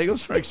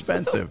 Legos are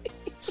expensive.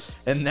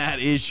 And that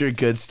is your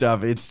good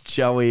stuff. It's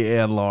Joey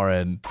and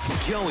Lauren.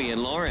 Joey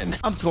and Lauren.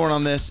 I'm torn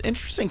on this.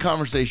 Interesting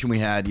conversation we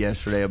had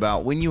yesterday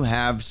about when you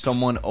have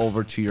someone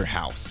over to your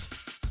house.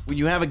 when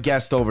you have a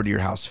guest over to your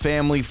house,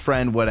 family,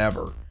 friend,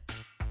 whatever,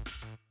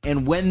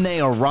 and when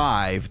they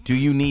arrive, do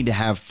you need to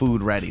have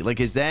food ready? Like,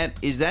 is that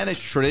as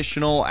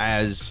traditional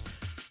as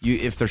you?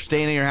 If they're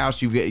staying in your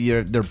house, you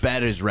get their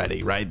bed is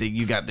ready, right? That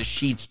you got the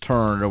sheets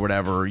turned or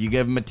whatever. Or you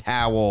give them a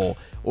towel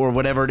or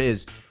whatever it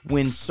is.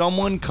 When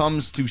someone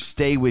comes to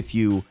stay with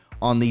you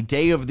on the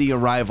day of the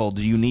arrival,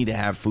 do you need to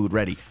have food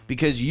ready?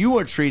 Because you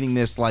are treating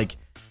this like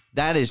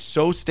that is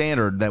so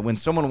standard that when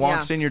someone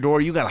walks in your door,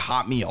 you got a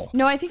hot meal.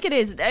 No, I think it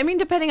is. I mean,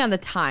 depending on the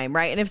time,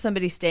 right? And if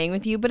somebody's staying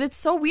with you. But it's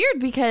so weird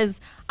because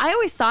I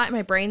always thought in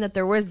my brain that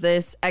there was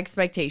this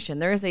expectation.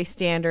 There is a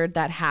standard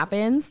that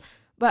happens.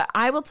 But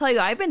I will tell you,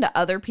 I've been to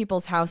other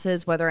people's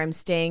houses, whether I'm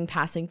staying,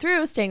 passing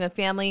through, staying with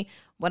family,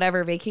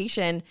 whatever,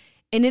 vacation.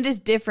 And it is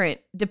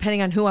different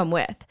depending on who I'm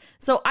with.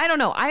 So I don't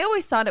know. I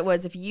always thought it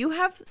was if you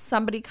have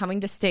somebody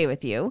coming to stay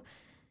with you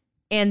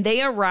and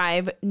they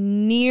arrive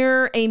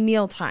near a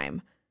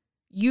mealtime,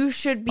 you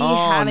should be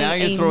having now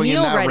you're a throwing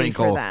meal in that ready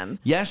wrinkle. for them.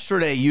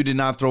 Yesterday, you did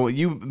not throw it.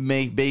 You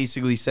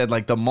basically said,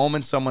 like, the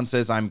moment someone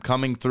says, I'm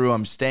coming through,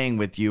 I'm staying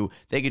with you,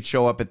 they could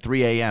show up at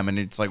 3 a.m. And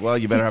it's like, well,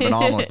 you better have an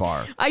omelet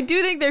bar. I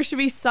do think there should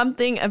be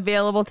something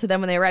available to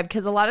them when they arrive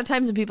because a lot of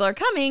times when people are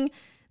coming,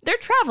 they're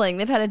traveling.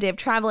 They've had a day of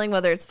traveling,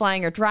 whether it's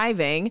flying or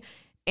driving.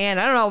 And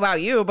I don't know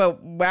about you, but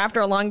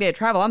after a long day of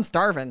travel, I'm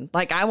starving.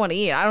 Like, I want to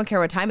eat. I don't care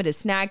what time it is,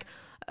 snack,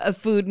 a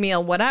food,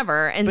 meal,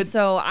 whatever. And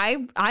so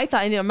I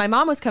thought, my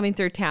mom was coming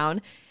through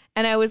town.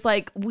 And I was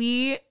like,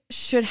 we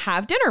should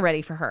have dinner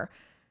ready for her.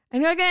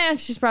 And you're like,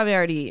 she's probably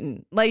already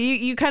eaten. Like,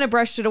 you kind of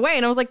brushed it away.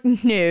 And I was like,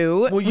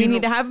 no, we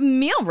need to have a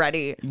meal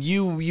ready.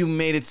 You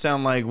made it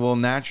sound like, well,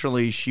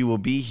 naturally she will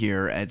be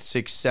here at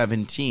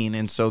 6:17.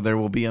 And so there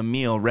will be a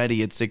meal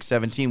ready at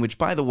 6:17, which,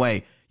 by the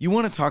way, you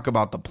want to talk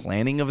about the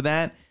planning of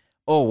that?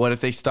 Oh, what if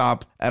they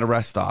stop at a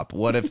rest stop?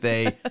 What if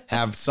they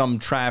have some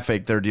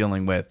traffic they're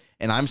dealing with?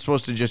 And I'm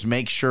supposed to just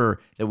make sure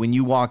that when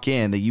you walk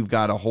in that you've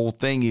got a whole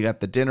thing. You got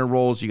the dinner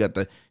rolls. You got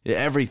the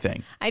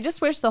everything. I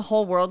just wish the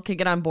whole world could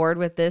get on board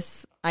with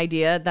this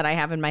idea that I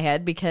have in my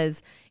head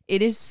because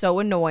it is so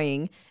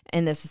annoying.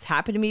 And this has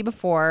happened to me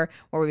before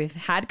where we've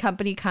had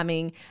company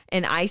coming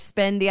and I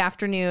spend the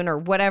afternoon or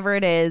whatever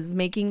it is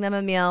making them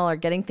a meal or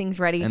getting things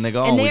ready. And they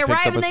go, and we they picked arrive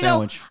up and a they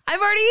sandwich. go,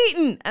 I've already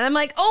eaten. And I'm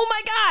like, oh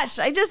my gosh,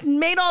 I just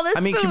made all this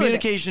food.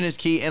 Communication is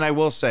key. And I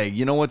will say,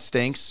 you know what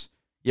stinks?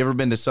 You ever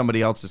been to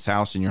somebody else's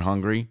house and you're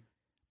hungry?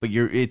 But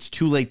it's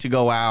too late to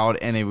go out,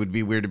 and it would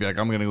be weird to be like,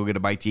 I'm going to go get a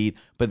bite to eat.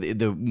 But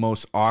the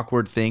most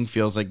awkward thing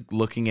feels like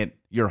looking at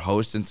your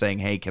host and saying,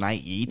 hey, can I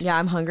eat? Yeah,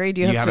 I'm hungry.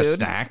 Do you have food? food? A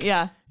snack?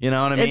 Yeah. You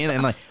know what I mean?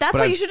 And that's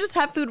why you should just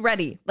have food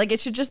ready. Like, it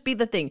should just be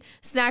the thing.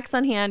 Snacks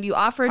on hand. You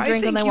offer a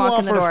drink when they walk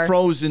in the door. I think you offer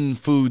frozen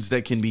foods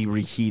that can be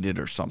reheated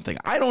or something.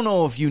 I don't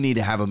know if you need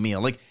to have a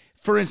meal. Like,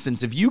 for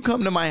instance, if you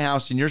come to my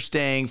house and you're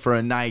staying for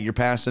a night, you're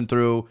passing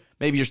through,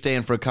 maybe you're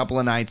staying for a couple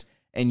of nights,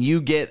 and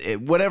you get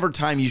whatever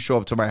time you show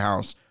up to my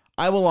house,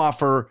 I will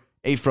offer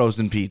a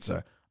frozen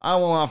pizza. I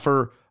will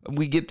offer,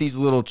 we get these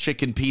little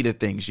chicken pita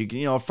things,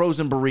 a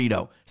frozen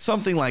burrito,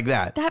 something like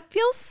that. That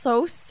feels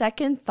so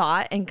second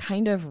thought and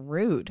kind of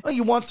rude. Oh,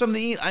 you want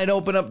something to eat? I'd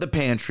open up the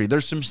pantry.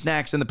 There's some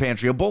snacks in the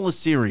pantry, a bowl of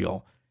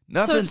cereal.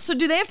 Nothing. So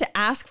do they have to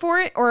ask for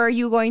it or are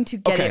you going to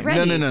get it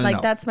ready?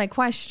 No. That's my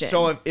question.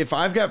 So if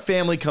I've got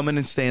family coming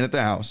and staying at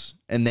the house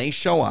and they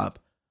show up,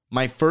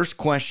 my first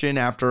question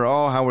after,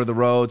 how were the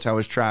roads? How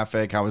was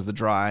traffic? How was the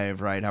drive,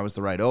 right? How was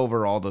the ride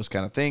over? All those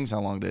kind of things. How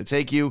long did it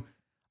take you?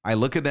 I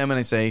look at them and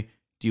I say,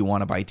 do you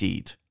want a bite to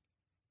eat?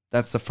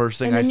 That's the first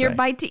thing I say. And then your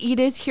bite to eat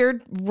is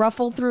here,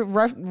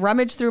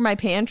 rummage through my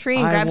pantry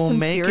and grab some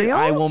cereal?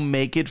 I will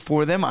make it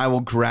for them. I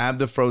will grab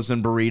the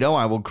frozen burrito.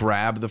 I will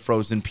grab the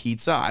frozen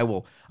pizza. I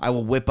will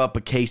whip up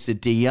a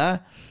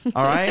quesadilla.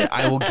 All right?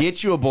 I will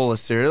get you a bowl of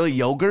cereal,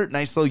 yogurt,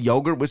 nice little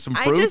yogurt with some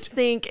fruit. I just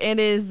think it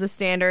is the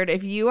standard.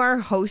 If you are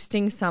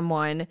hosting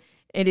someone,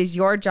 it is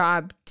your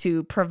job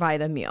to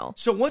provide a meal.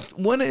 So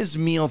what is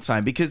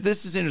mealtime? Because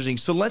this is interesting.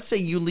 So let's say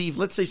you leave.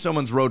 Let's say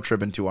someone's road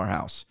tripping to our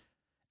house.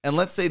 And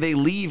let's say they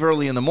leave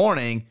early in the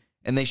morning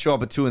and they show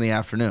up at 2 in the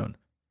afternoon.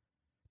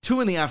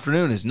 2 in the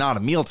afternoon is not a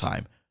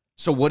mealtime.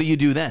 So what do you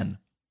do then?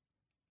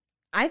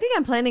 I think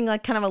I'm planning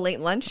like kind of a late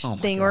lunch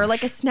thing or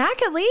like a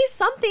snack at least,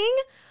 something.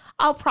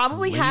 I'll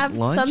probably have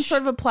some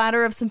sort of a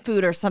platter of some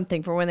food or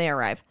something for when they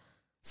arrive.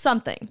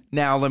 Something.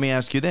 Now, let me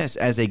ask you this.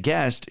 As a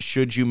guest,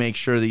 should you make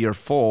sure that you're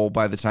full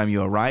by the time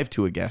you arrive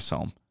to a guest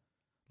home?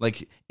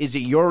 Like, is it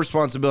your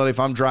responsibility if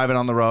I'm driving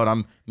on the road,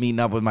 I'm meeting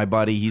up with my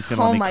buddy, he's going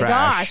to let me crash? Oh, my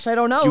gosh. I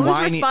don't know.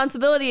 Whose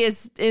responsibility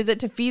is it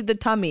to feed the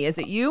tummy? Is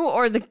it you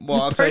or the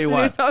person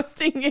who's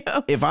hosting you?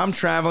 If I'm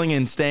traveling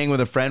and staying with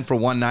a friend for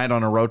one night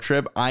on a road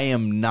trip, I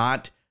am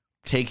not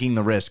taking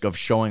the risk of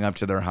showing up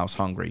to their house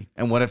hungry.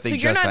 And what if they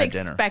just had dinner? So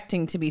you're not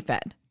expecting to be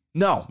fed?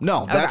 No.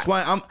 Okay. That's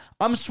why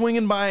I'm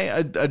swinging by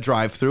a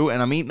drive-thru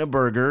and I'm eating a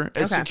burger.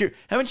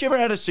 Haven't you ever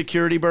had a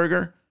security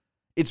burger?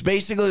 It's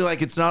basically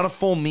like it's not a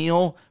full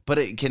meal, but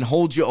it can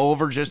hold you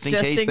over just in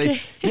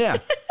case. Yeah.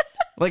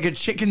 Like a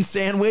chicken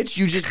sandwich,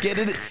 you just get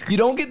it. You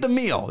don't get the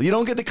meal. You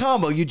don't get the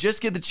combo. You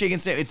just get the chicken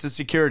sandwich. It's a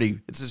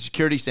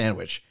security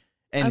sandwich.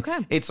 And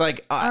it's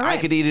like I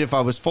could eat it if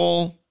I was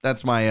full.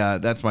 That's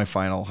my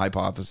final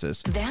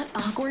hypothesis. That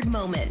awkward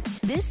moment.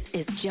 This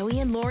is Joey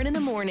and Lauren in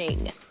the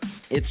morning.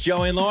 It's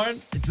Joey and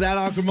Lauren. It's that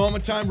awkward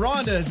moment time.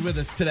 Rhonda is with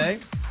us today.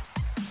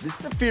 This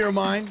is a fear of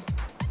mine.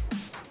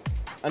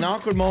 An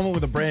awkward moment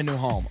with a brand new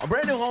home. A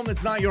brand new home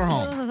that's not your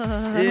home.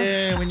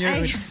 Yeah, when you're,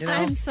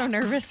 I'm so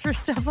nervous for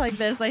stuff like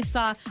this. I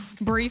saw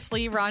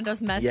briefly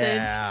Rhonda's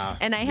message,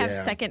 and I have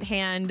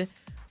secondhand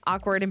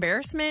awkward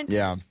embarrassment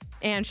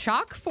and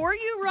shock for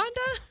you,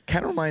 Rhonda.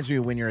 Kind of reminds me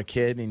of when you're a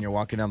kid and you're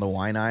walking down the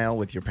wine aisle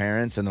with your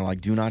parents, and they're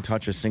like, do not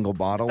touch a single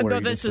bottle. No,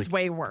 this is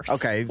way worse.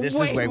 Okay, this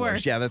is way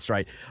worse. Yeah, that's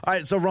right. All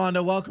right, so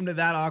Rhonda, welcome to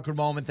That Awkward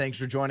Moment. Thanks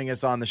for joining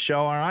us on the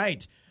show. All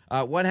right,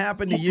 what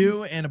happened to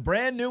you in a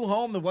brand new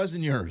home that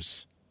wasn't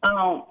yours?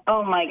 Oh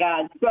my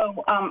God.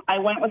 So I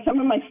went with some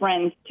of my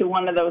friends to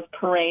one of those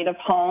parade of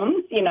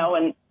homes,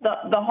 and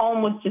the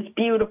home was just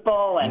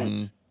beautiful.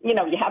 And, you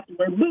have to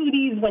wear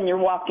booties when you're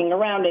walking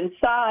around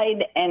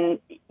inside. And,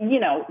 you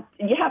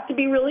have to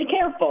be really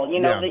careful,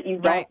 that you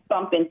don't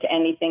bump into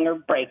anything or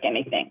break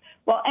anything.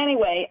 Well,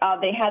 anyway,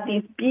 they had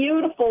these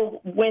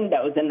beautiful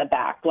windows in the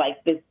back,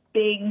 like this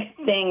big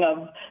thing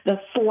of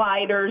the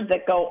sliders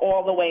that go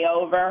all the way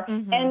over.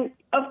 And,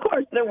 of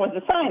course, there was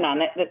a sign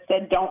on it that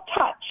said don't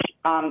touch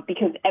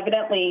because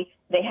evidently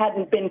they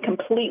hadn't been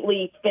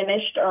completely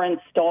finished or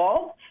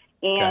installed.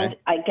 And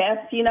I guess,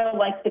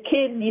 like the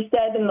kid you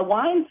said in the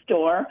wine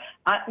store,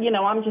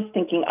 I'm just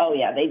thinking, oh,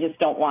 yeah, they just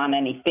don't want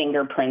any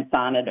fingerprints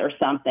on it or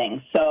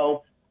something.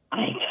 So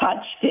I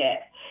touched it,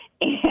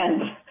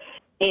 and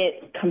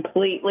it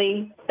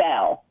completely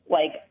fell,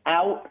 like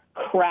out,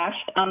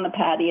 crashed on the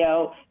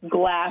patio,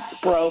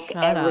 glass broke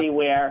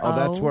everywhere. Oh,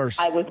 that's worse.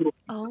 I was...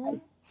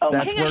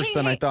 That's worse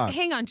than I thought.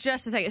 Hang on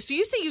just a second. So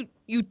you say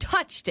you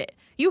touched it.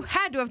 You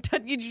had to have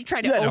touched. Did you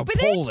try to open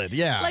it? Pull it,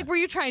 yeah. Like, were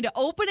you trying to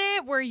open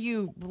it? Were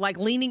you like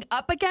leaning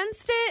up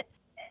against it?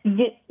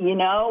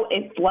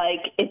 It's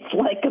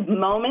like a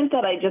moment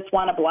that I just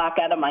want to block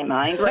out of my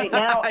mind right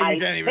now. I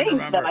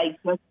think that I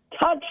just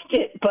touched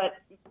it, but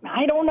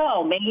I don't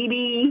know.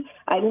 Maybe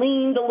I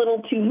leaned a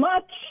little too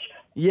much.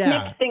 Yeah.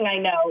 Next thing I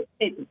know,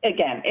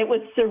 it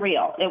was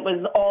surreal. It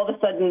was all of a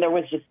sudden there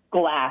was just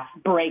glass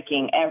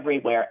breaking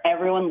everywhere.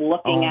 Everyone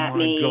looking at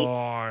me. Oh,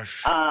 my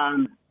gosh.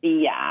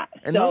 Yeah.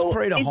 And those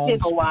parade of homes.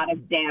 It did a lot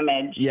of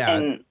damage. Yeah.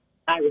 And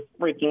I was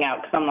freaking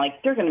out because I'm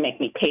like, they're going to make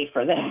me pay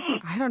for this.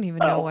 I don't even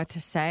know what to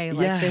say.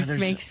 Like, this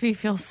makes me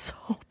feel so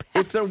bad.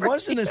 If there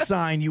wasn't a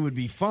sign, you would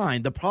be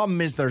fine. The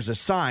problem is there's a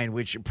sign,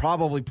 which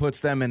probably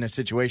puts them in a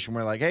situation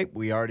where, like, hey,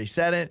 we already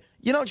said it.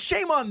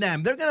 Shame on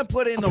them. They're going to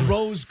put in the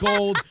rose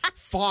gold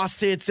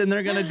faucets, and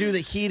they're going to do the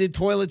heated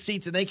toilet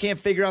seats, and they can't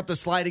figure out the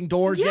sliding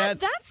doors yet.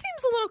 That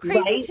seems a little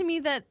crazy to me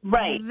that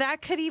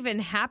could even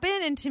happen.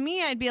 And to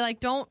me, I'd be like,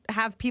 don't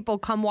have people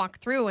come walk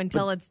through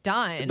until it's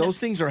done. Those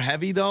things are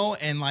heavy, though,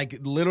 and, like,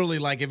 literally,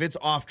 like, if it's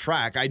off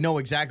track, I know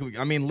exactly.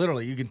 I mean,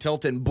 literally, you can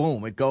tilt it and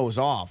boom, it goes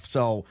off.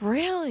 So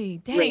really?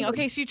 Dang.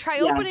 Okay, so you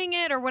try opening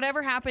it or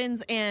whatever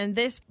happens, and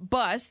this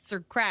busts or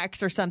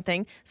cracks or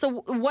something.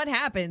 So what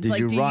happens?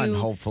 Did you run,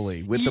 hopefully?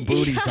 With the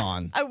booties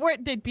on. Where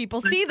did people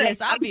see this?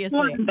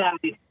 Obviously.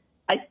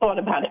 I thought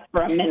about it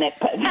for a minute,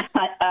 but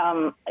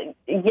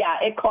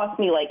it cost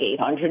me like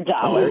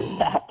 $800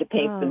 to have to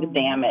pay for the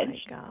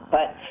damage.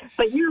 But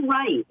you're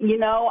right.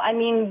 I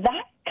mean,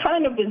 that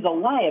kind of is a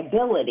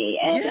liability,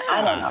 and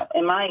I don't know.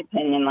 In my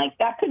opinion, like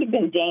that could have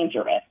been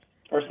dangerous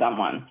for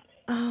someone.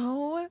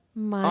 Oh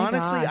my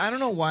Honestly, gosh. I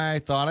don't know why I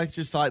thought. I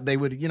just thought they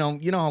would,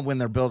 how when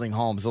they're building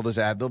homes,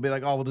 they'll be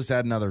like, oh, we'll just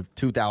add another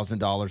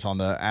 $2,000 on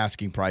the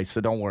asking price. So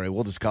don't worry,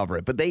 we'll just cover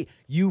it. But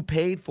you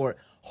paid for it.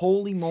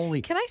 Holy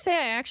moly. Can I say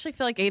I actually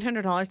feel like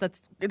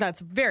 $800, that's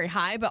very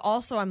high. But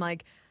also I'm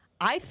like,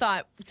 I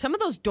thought some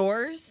of those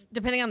doors,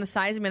 depending on the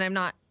size, I mean, I'm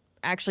not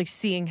actually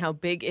seeing how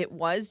big it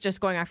was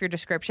just going off your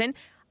description.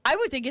 I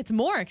would think it's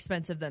more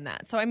expensive than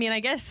that. So, I mean,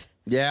 I guess.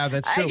 Yeah,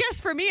 that's true. I guess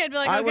for me, I'd be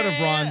like, I would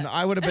have run.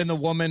 I would have been the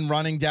woman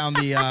running down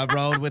the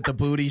road with the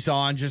booties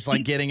on, just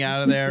like getting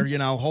out of there,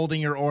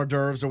 holding your hors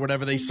d'oeuvres or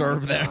whatever they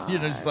serve there,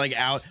 just like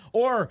out.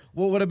 Or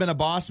what would have been a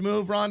boss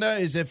move, Rhonda,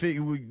 is if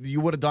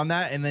you would have done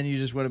that and then you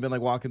just would have been like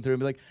walking through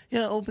and be like,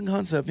 yeah, open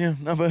concept. Yeah.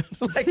 No, but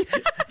like,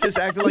 just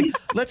acting like,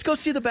 let's go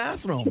see the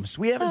bathrooms.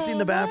 We haven't seen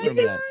the bathroom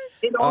yet.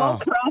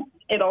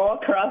 It all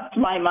crossed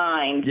my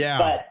mind. Yeah.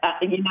 But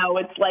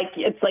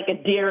it's like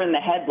a deer in the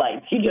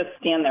headlights. You just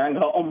stand there and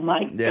go, "Oh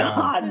my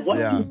God, what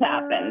just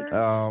happened?"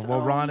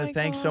 Well, Rhonda,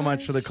 thanks so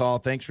much for the call.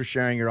 Thanks for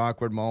sharing your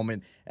awkward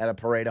moment at a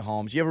parade of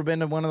homes. You ever been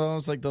to one of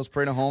those, like those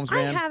parade of homes,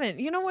 man? I haven't.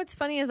 You know what's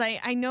funny is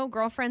I know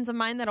girlfriends of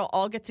mine that'll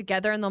all get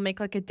together and they'll make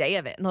like a day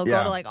of it. And they'll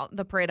go to like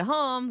the parade of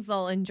homes.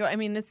 They'll enjoy. I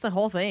mean, it's the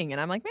whole thing. And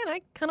I'm like, man,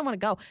 I kind of want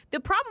to go. The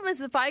problem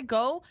is if I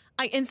go,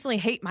 I instantly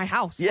hate my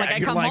house. Yeah, like I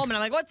come home and I'm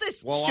like, what's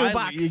this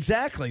shoebox?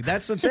 Exactly.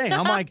 That's the thing.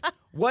 I'm like,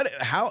 what?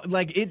 How?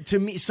 Like it to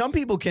me. Some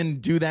people can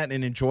do that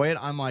and enjoy it.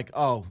 I'm like,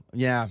 oh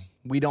yeah,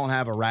 we don't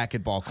have a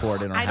racquetball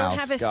court in our house. I don't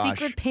have a Gosh.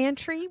 secret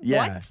pantry.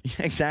 Yeah, What?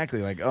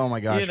 exactly. Like, oh my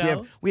gosh, You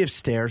know? we have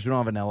stairs. We don't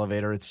have an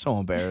elevator. It's so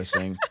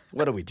embarrassing.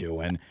 What are we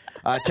doing?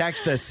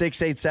 Text us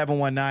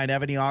 68719.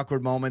 Have any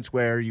awkward moments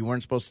where you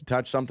weren't supposed to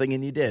touch something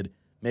and you did?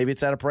 Maybe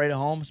it's at a parade of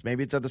homes.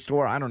 Maybe it's at the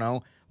store. I don't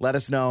know. Let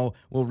us know.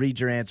 We'll read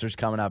your answers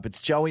coming up. It's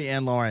Joey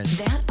and Lauren.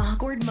 That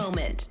awkward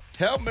moment.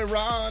 Help me,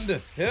 Rhonda.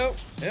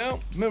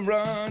 Help me,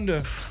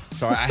 Rhonda.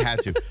 Sorry, I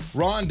had to.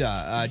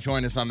 Rhonda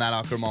joined us on that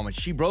awkward moment.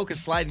 She broke a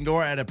sliding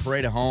door at a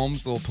parade of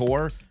homes,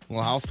 little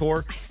house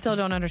tour. I still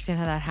don't understand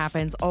how that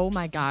happens. Oh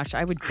my gosh,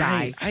 I would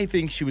die. I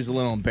think she was a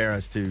little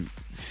embarrassed to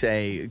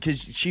say,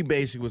 because she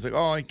basically was like,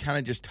 oh, I kind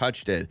of just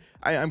touched it.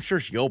 I'm sure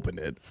she opened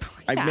it.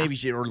 Yeah. Maybe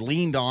she or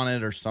leaned on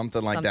it or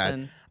something like that.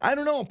 I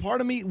don't know.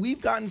 Part of me,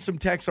 we've gotten some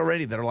texts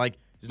already that are like,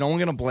 is no one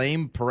going to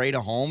blame Parade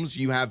of Homes?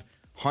 You have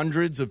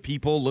hundreds of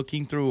people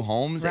looking through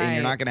homes and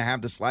you're not going to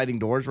have the sliding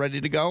doors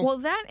ready to go? Well,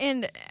 that,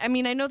 and I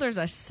mean, I know there's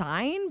a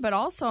sign, but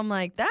also I'm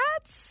like, that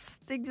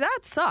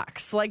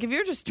sucks. Like, if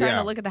you're just trying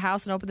to look at the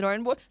house and open the door,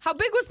 and how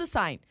big was the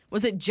sign?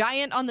 Was it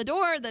giant on the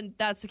door? Then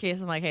that's the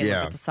case. I'm like, hey, look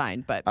at the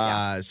sign.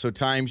 But so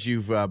times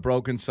you've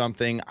broken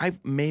something. I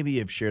maybe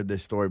have shared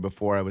this story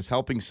before. I was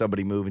helping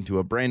somebody move into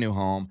a brand new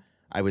home.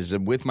 I was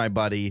with my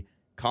buddy,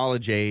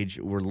 college age.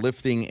 We're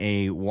lifting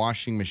a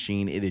washing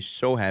machine. It is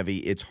so heavy.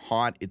 It's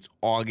hot. It's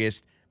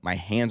August. My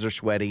hands are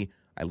sweaty.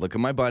 I look at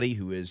my buddy,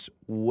 who is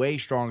way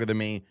stronger than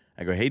me.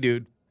 I go, hey,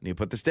 dude, need to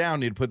put this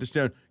down.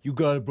 You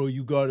got it, bro.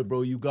 You got it,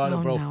 bro. You got it,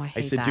 bro. No,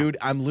 I said, that. dude,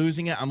 I'm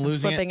losing it. I'm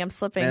losing it. I'm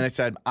slipping. And I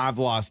said, I've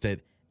lost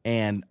it.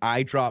 And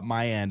I dropped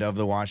my end of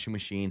the washing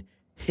machine,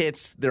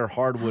 hits their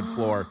hardwood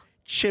floor,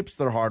 chips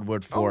their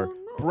hardwood floor,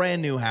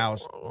 brand new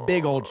house,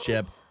 big old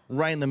chip,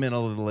 right in the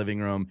middle of the living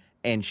room.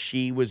 And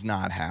she was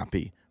not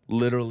happy.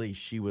 Literally,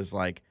 she was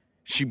like,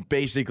 she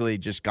basically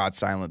just got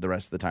silent the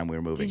rest of the time we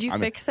were moving. Did you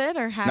fix it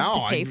or have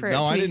to pay for it?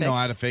 No, to I be didn't know fixed?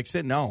 how to fix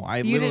it. No,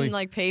 You didn't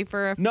like pay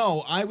for a.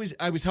 No, I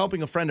was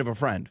helping a friend of a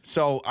friend.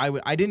 So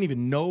I didn't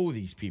even know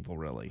these people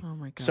really. Oh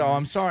my god. So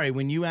I'm sorry.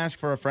 When you ask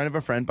for a friend of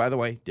a friend, by the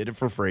way, did it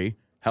for free.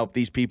 Help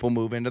these people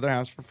move into their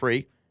house for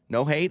free.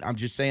 No hate. I'm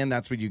just saying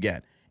that's what you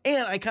get.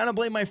 And I kind of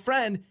blame my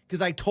friend because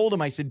I told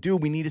him, I said,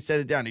 dude, we need to set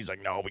it down. He's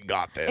like, no, we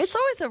got this. It's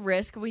always a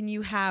risk when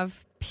you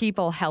have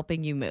people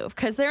helping you move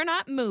because they're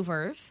not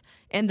movers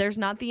and there's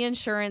not the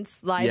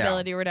insurance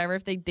liability or whatever.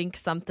 If they dink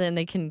something,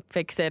 they can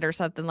fix it or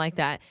something like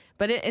that.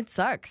 But it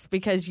sucks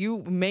because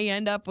you may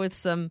end up with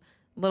some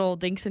little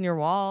dinks in your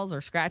walls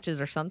or scratches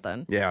or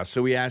something. Yeah.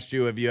 So we asked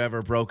you, have you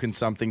ever broken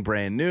something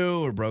brand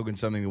new or broken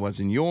something that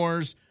wasn't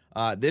yours?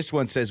 This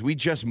one says, we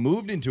just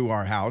moved into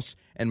our house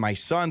and my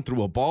son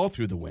threw a ball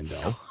through the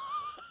window.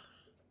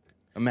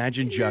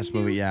 Imagine just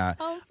moving. Yeah.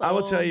 I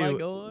will tell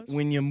you,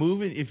 when you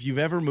move in, if you've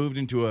ever moved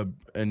into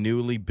a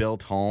newly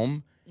built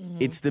home,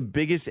 it's the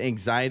biggest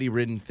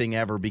anxiety-ridden thing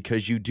ever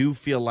because you do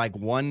feel like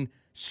one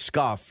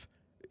scuff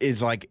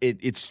is like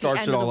it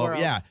starts it all over.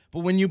 Yeah.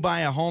 But when you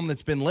buy a home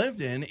that's been lived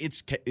in,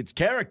 it's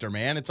character,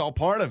 man. It's all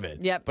part of it.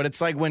 Yep. But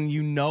it's like when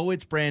you know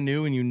it's brand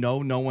new and you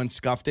know no one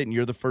scuffed it and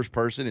you're the first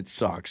person, it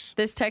sucks.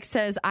 This text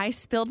says, I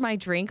spilled my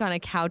drink on a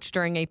couch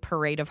during a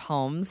parade of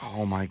homes.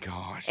 Oh my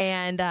gosh.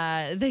 And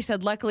they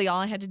said, luckily, all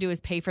I had to do was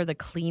pay for the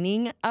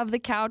cleaning of the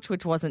couch,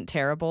 which wasn't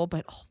terrible.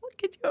 But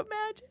could you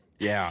imagine?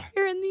 Yeah.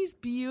 You're in these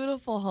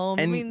beautiful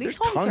homes. And I mean, these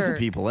there's homes tons are, of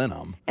people in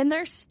them. and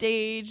they're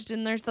staged,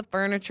 and there's the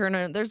furniture,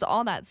 and there's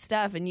all that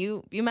stuff, and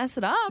you mess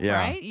it up,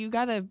 right? You've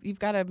got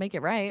to make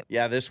it right.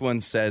 Yeah, this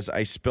one says,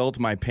 I spilled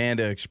my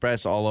Panda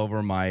Express all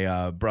over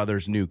my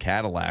brother's new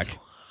Cadillac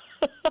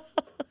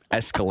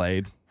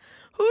Escalade.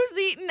 Who's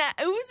eating that?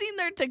 Who's eating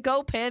their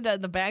to-go Panda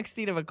in the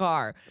backseat of a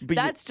car? But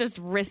That's just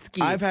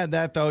risky. I've had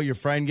that, though. Your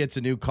friend gets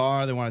a new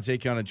car. They want to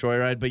take you on a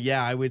joyride. But,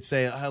 yeah, I would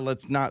say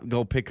let's not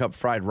go pick up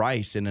fried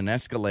rice in an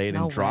Escalade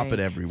and drop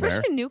it everywhere.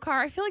 Especially a new car.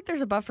 I feel like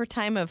there's a buffer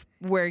time of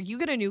where you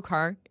get a new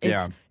car.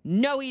 It's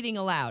no eating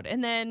allowed.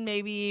 And then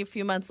maybe a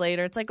few months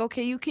later, it's like,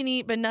 okay, you can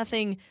eat, but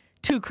nothing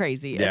too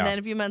crazy. Yeah. And then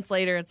a few months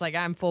later, it's like,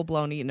 I'm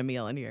full-blown eating a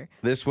meal in here.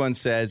 This one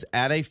says,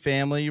 at a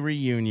family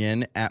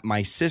reunion at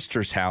my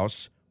sister's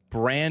house,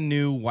 brand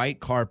new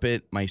white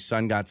carpet. My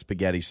son got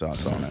spaghetti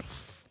sauce on it.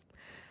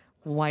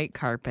 White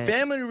carpet.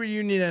 Family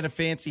reunion at a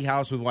fancy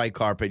house with white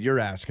carpet. You're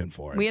asking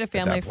for it. We had a at that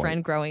family point.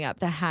 friend growing up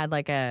that had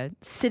like a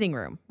sitting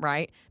room,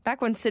 right?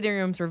 Back when sitting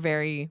rooms were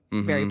very,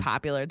 very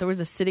popular. There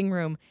was a sitting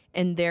room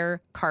and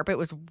their carpet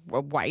was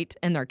white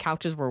and their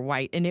couches were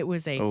white. And it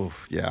was a what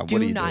are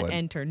do you not doing?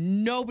 enter.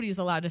 Nobody's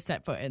allowed to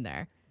set foot in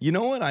there. You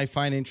know what I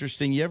find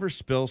interesting? You ever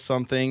spill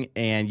something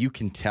and you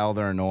can tell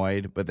they're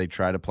annoyed, but they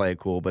try to play it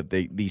cool, but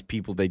these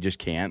people, they just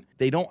can't.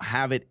 They don't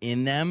have it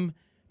in them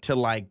to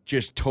like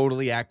just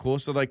totally act cool.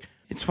 So like,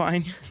 it's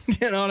fine.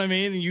 You know what I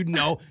mean? And you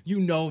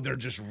know they're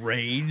just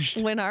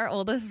raged. When our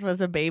oldest was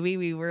a baby,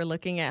 we were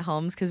looking at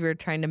homes because we were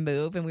trying to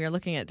move, and we were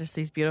looking at just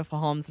these beautiful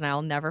homes. And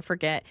I'll never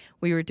forget,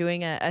 we were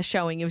doing a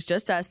showing. It was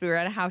just us. We were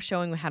at a house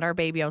showing. We had our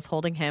baby. I was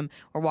holding him.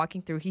 We're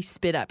walking through. He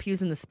spit up. He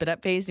was in the spit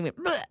up phase. And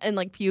he went and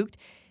like puked.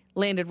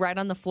 landed right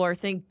on the floor.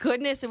 Thank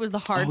goodness it was the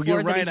hard floor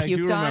you're right. that he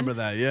puked I do on. remember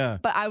that. Yeah.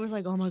 But I was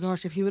like, oh my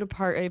gosh, if he would have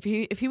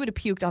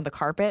puked on the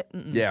carpet.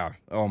 Yeah.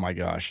 Oh my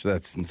gosh,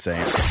 that's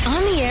insane.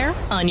 On the air,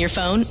 on your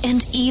phone,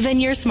 and even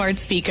your smart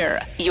speaker.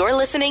 You're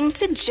listening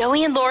to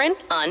Joey and Lauren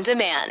on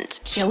demand.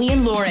 Joey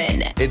and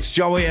Lauren. It's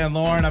Joey and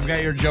Lauren. I've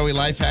got your Joey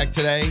life hack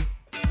today.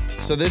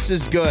 So this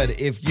is good.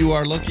 If you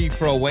are looking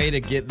for a way to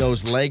get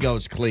those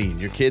Legos clean,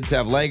 your kids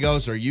have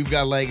Legos or you've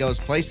got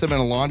Legos, place them in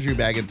a laundry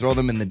bag and throw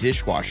them in the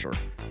dishwasher.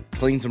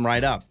 Cleans them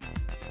right up.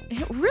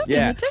 Really?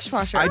 In the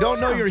dishwasher? I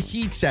don't know your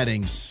heat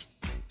settings.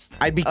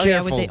 I'd be Yeah,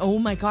 careful. oh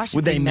my gosh.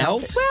 Would they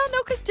melt? Well,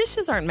 no, because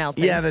dishes aren't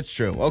melting. Yeah, that's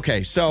true.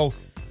 Okay, so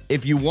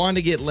if you want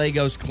to get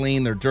Legos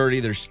clean, they're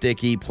dirty, they're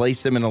sticky,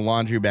 place them in a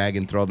laundry bag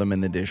and throw them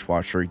in the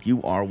dishwasher.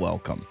 You are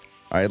welcome.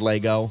 All right,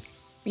 Lego.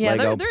 Yeah,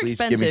 Lego, they're please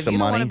expensive. give me some you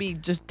don't money. want to be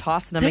just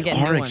tossing them They and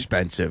getting are new ones.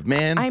 expensive,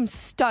 man. I'm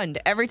stunned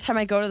every time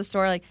I go to the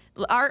store. Like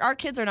our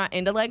kids are not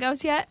into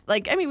Legos yet.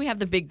 Like, I mean, we have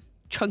the big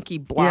chunky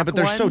block. Yeah, but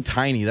they're so ones.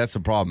 tiny. That's the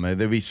problem.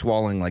 They'd be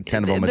swallowing like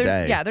 10 of them a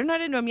day. Yeah, they're not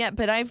into them yet.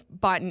 But I've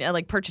bought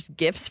purchased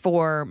gifts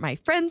for my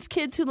friends'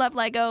 kids who love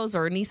Legos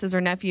or nieces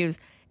or nephews.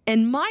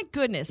 And my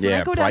goodness, when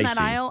I go down that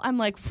pricey. aisle, I'm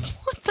like,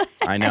 what the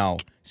heck? I know.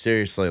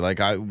 Seriously.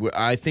 Like,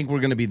 I think we're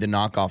going to be the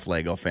knockoff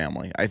Lego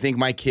family. I think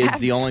my kids,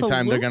 the only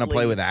time they're going to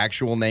play Absolutely. with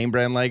actual name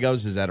brand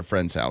Legos is at a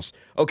friend's house.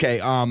 Okay,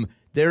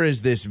 there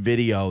is this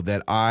video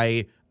that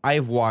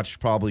I've watched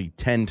probably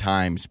 10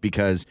 times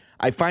because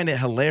I find it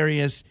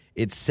hilarious.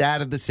 It's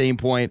sad at the same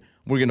point.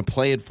 We're going to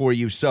play it for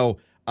you. So,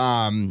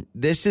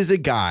 this is a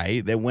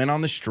guy that went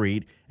on the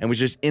street and was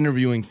just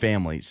interviewing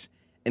families.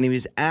 And he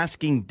was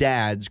asking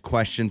dads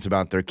questions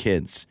about their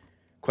kids.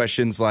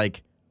 Questions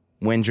like,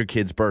 when's your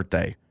kid's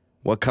birthday?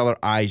 What color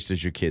eyes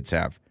does your kids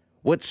have?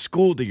 What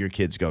school do your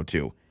kids go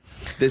to?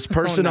 This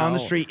person on the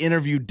street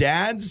interviewed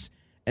dads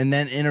and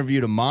then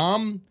interviewed a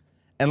mom.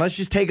 And let's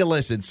just take a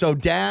listen. So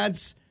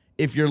dads,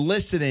 if you're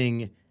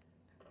listening,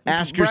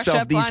 ask Brush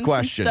yourself up these on some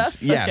questions.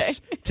 stuff? Yes.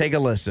 Okay. Take a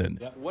listen.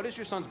 What is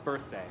your son's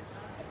birthday?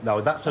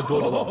 No, that's a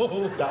good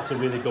one. That's a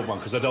really good one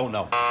because I don't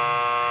know.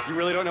 You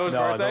really don't know his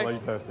No, I birthday? don't know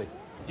his birthday.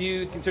 Do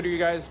you consider you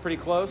guys pretty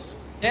close?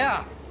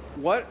 Yeah,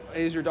 What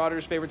is your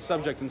daughter's favorite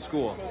subject in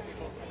school?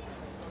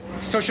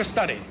 social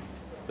study.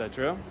 Is that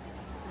true?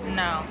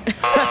 No.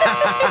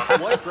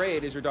 What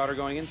grade is your daughter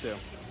going into?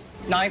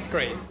 9th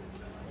grade.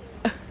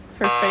 Her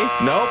face.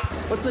 Nope.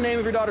 What's the name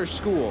of your daughter's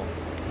school?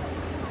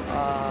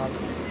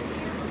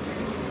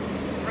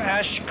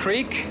 Ash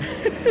Creek.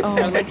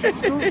 Elementary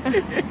school?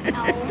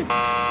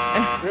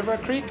 No. River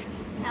Creek?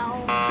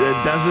 No.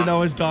 Doesn't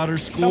know his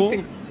daughter's school.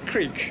 Something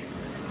Creek.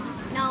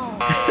 No.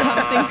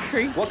 Something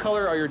creepy. What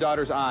color are your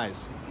daughter's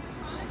eyes?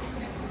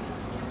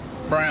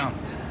 Brown.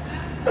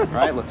 All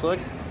right, let's look.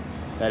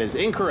 That is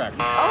incorrect.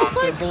 Oh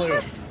my Blue.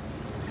 gosh.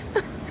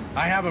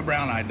 I have a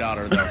brown-eyed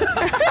daughter, though.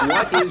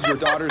 What is your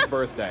daughter's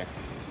birthday?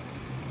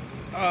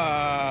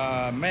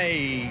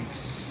 May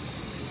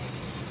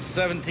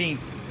 17th.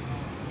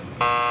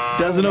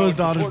 Doesn't know his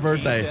daughter's 14th,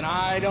 birthday. And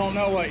I don't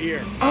know what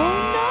year.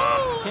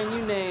 Oh Can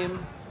you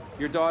name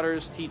your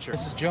daughter's teacher?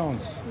 Mrs.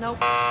 Jones. Nope.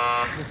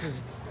 This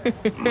is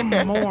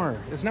Moore.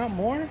 It's not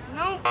Moore?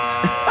 Nope.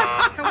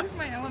 That was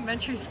my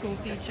elementary school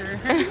teacher.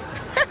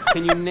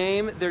 Can you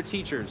name their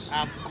teachers?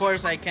 Of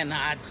course I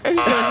cannot. no. He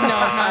goes, no,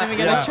 I'm not even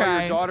gonna What are try.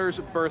 your daughter's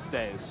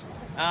birthdays?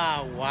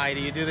 Why do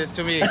you do this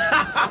to me?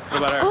 What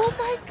about her? Oh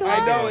my god.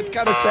 I know, it's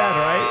kind of sad,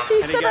 right? He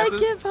Any said I guesses?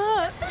 give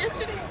up.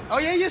 Oh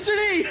yeah,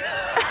 yesterday.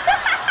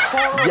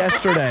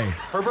 Yesterday.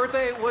 Her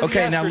birthday was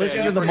Okay, now yesterday.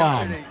 listen to the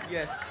mom.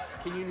 Yes.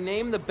 Can you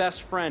name the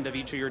best friend of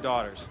each of your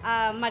daughters?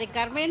 Mari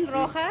Carmen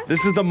Rojas,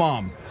 This is the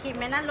mom.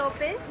 Jimena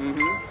Lopez,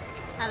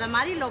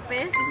 Adamari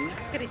Lopez,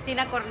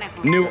 Cristina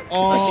Cornejo, Knew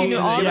all. she knew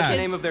all the Give us the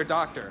kids? name of their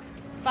doctor.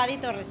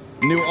 Fadi Torres,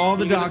 Knew all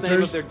the Can you give us the name of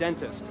doctors. their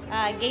dentist.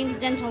 Games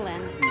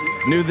Gentleland.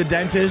 Knew the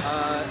dentist.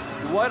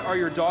 What are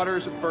your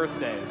daughter's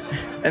birthdays?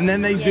 And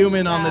then they zoom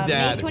in on the May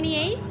dad.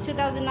 28,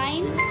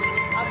 2009,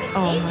 August Oh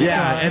 8th. my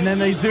Yeah, gosh. and then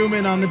they zoom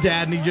in on the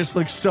dad, and he just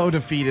looks so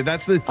defeated.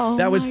 That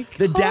was my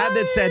the dad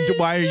that said, gosh.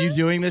 "Why are you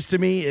doing this to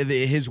me?"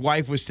 His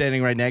wife was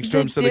standing right next to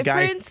him. So the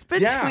guy, difference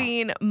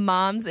between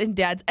moms and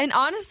dads, and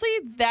honestly,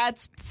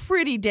 that's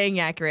pretty dang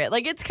accurate.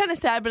 Like, it's kind of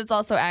sad, but it's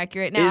also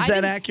accurate. Now, is I that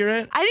didn't-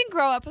 accurate? I didn't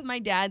grow up with my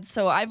dad,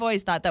 so I've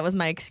always thought that was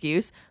my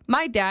excuse.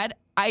 My dad,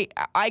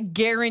 I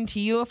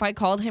guarantee you, if I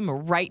called him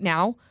right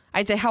now,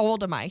 I'd say, "How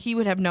old am I?" He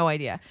would have no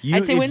idea.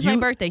 I'd say, if "When's my you-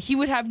 birthday?" He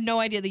would have no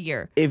idea the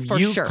year. If for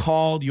you sure.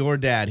 called your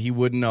dad, he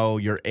wouldn't know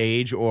your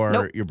age or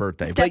Nope. your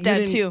birthday. But you Stepdad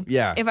didn't- too.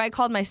 Yeah. If I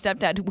called my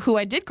stepdad, who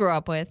I did grow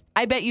up with,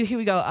 I bet you he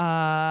would go,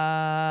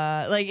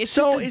 like it's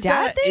So just a is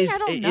dad that thing. is I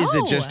don't know. is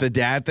it just a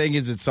dad thing?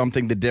 Is it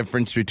something the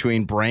difference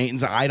between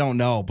brains? I don't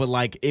know, but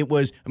like it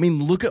was. I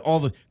mean, look at all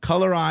the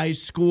color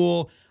eyes,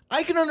 school.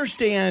 I can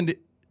understand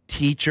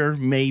teacher,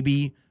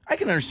 maybe. I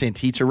can understand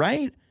teacher,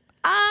 right?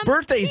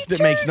 Birthdays that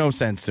teacher- makes no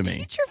sense to me.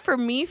 Teacher for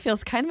me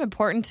feels kind of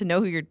important to know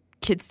who your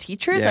kid's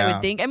teacher is. I Yeah.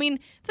 would think. I mean,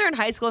 if they're in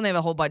high school and they have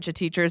a whole bunch of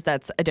teachers,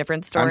 that's a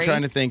different story. I'm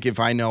trying to think if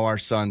I know our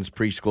son's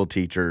preschool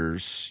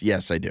teachers.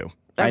 Yes, I do.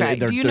 Okay.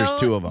 There's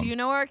two of them. Do you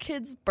know our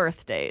kids'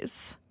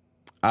 birthdays?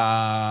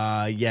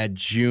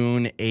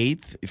 June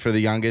 8th for the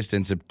youngest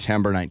and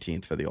September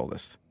 19th for the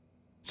oldest.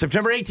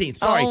 September 18th.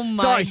 Sorry. Oh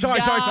my Sorry.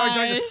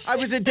 I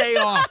was a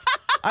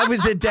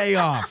day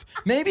off.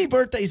 Maybe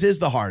birthdays is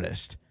the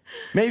hardest.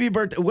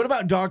 What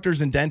about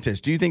doctors and dentists?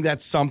 Do you think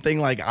that's something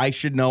like I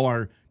should know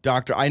our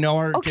doctor? I know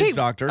our kid's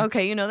doctor.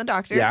 Okay, you know the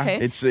doctor. Yeah, okay.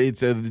 it's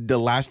the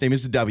last name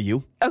is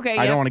W. Okay,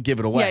 I don't want to give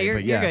it away. Yeah,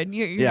 you're good.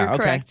 You're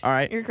correct. Okay, all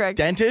right. You're correct.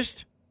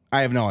 Dentist?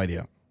 I have no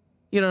idea.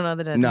 You don't know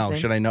the dentist No, name?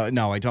 should I know?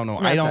 No, I don't know.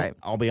 That's right.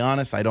 I'll be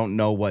honest, I don't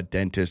know what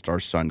dentist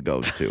our son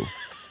goes to.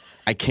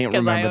 I can't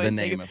remember the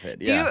name of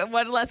it.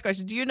 One last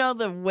question. Do you know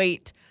the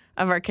weight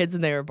of our kids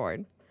when they were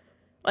born?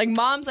 Like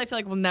moms, I feel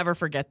like will never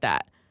forget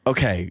that.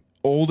 Okay.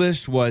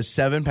 Oldest was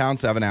 7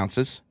 pounds, 7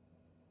 ounces.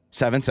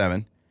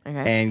 7'7".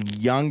 Okay. And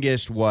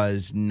youngest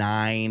was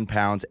 9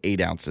 pounds,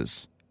 8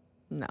 ounces.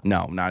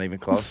 No, not even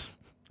close.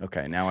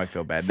 Okay, now I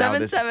feel bad.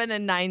 7'7"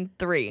 and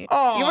 9'3".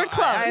 Oh, you were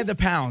close. I had the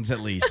pounds at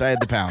least. I had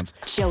the pounds.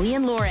 Joey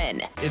and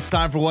Lauren. It's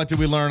time for What Did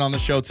We Learn on the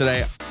show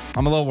today?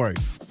 I'm a little worried.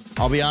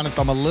 I'll be honest,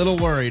 I'm a little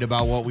worried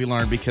about what we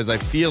learned because I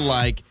feel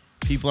like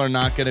people are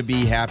not going to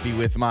be happy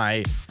with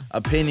my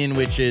opinion,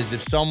 which is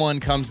if someone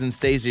comes and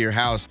stays at your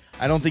house,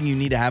 I don't think you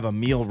need to have a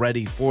meal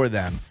ready for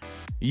them.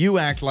 You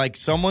act like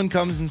someone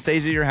comes and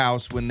stays at your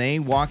house when they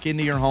walk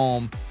into your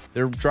home,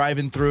 they're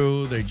driving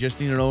through, they just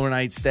need an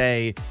overnight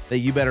stay, that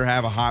you better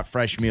have a hot,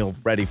 fresh meal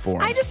ready for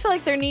them. I just feel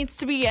like there needs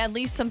to be at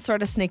least some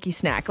sort of sneaky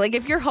snack. Like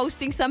if you're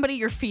hosting somebody,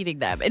 you're feeding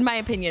them, in my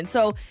opinion.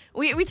 So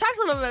we talked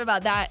a little bit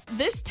about that.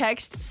 This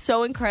text,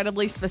 so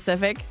incredibly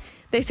specific.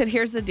 They said,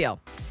 here's the deal.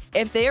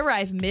 If they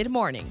arrive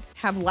mid-morning,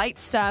 have light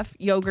stuff,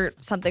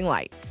 yogurt, something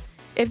light.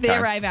 If they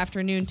arrive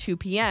afternoon, 2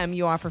 p.m.,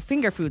 you offer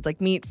finger foods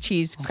like meat,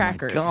 cheese,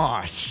 crackers. Oh my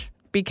gosh.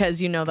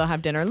 Because you know they'll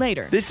have dinner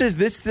later. This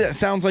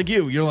sounds like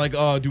you. You're like,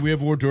 do we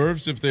have hors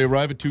d'oeuvres if they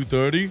arrive at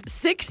 2:30?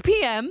 6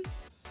 p.m.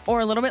 or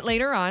a little bit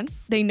later on,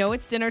 they know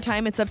it's dinner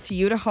time. It's up to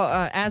you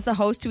to as the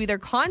host to either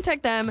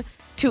contact them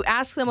to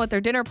ask them what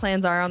their dinner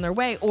plans are on their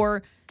way,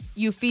 or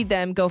you feed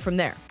them, go from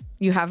there.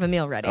 You have a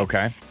meal ready.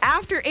 Okay.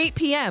 After 8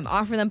 p.m.,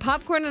 offer them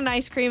popcorn and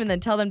ice cream and then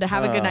tell them to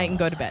have a good night and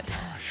go to bed.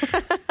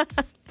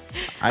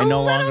 I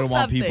no longer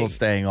want people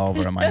staying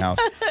over at my house.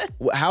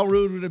 How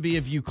rude would it be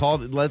if you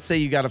called, let's say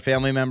you got a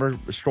family member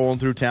strolling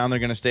through town, they're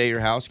going to stay at your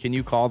house. Can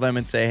you call them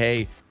and say,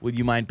 hey, would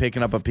you mind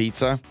picking up a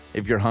pizza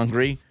if you're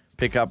hungry?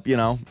 Pick up a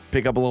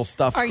little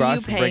stuffed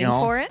crust and bring it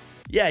home. Are you paying for it?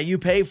 Yeah, you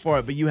pay for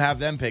it, but you have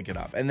them pick it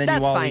up, and then That's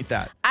you all fine. eat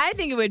that. I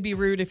think it would be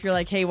rude if you're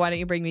like, hey, why don't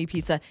you bring me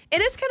pizza?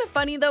 It is kind of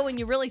funny, though, when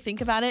you really think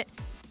about it.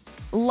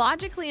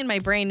 Logically, in my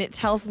brain, it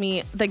tells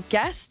me the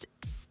guest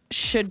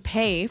should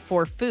pay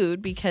for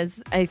food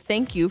because I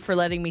thank you for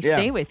letting me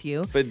stay with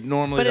you. But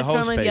normally it's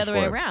normally the other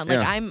way around. Yeah.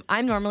 Like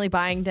I'm normally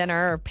buying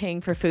dinner or paying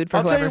for food for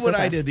I'll whoever's tell you what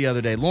with I us. did the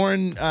other day.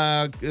 Lauren,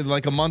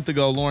 like a month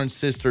ago, Lauren's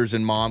sisters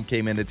and mom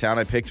came into town.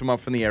 I picked them up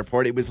from the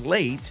airport. It was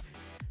late,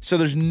 so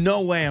there's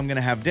no way I'm going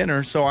to have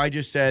dinner. So I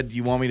just said, do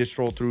you want me to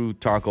stroll through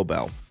Taco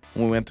Bell?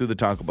 And we went through the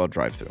Taco Bell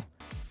drive-thru.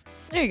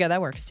 There you go.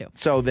 That works too.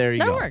 So there you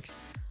go. That works.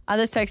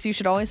 This text, you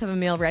should always have a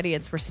meal ready.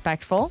 It's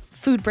respectful.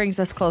 Food brings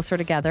us closer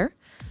together.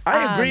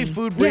 I agree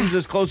food brings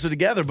us closer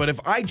together, but if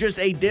I just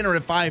ate dinner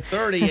at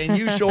 5:30 and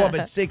you show up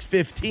at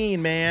 6:15,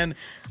 man,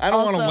 I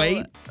don't want to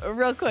wait.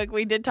 Real quick,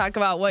 we did talk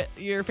about what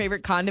your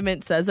favorite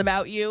condiment says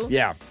about you.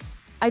 Yeah.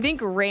 I think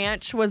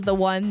ranch was the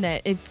one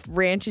that if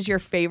ranch is your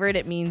favorite,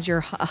 it means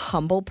you're a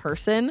humble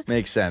person.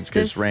 Makes sense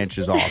because ranch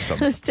is awesome.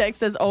 This text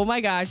says, oh my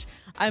gosh,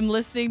 I'm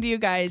listening to you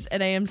guys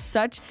and I am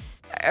such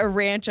a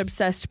ranch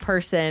obsessed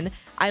person.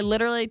 I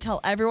literally tell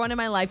everyone in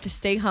my life to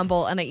stay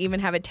humble and I even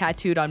have it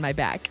tattooed on my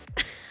back.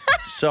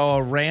 So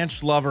a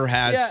ranch lover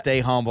has stay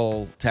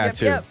humble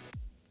tattoo. Yep.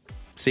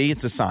 See,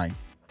 it's a sign.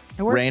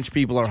 It works. Ranch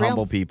people are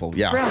humble people.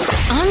 Yeah.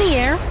 On the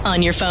air,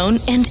 on your phone,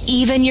 and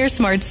even your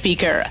smart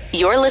speaker.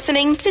 You're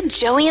listening to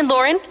Joey and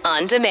Lauren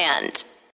on demand.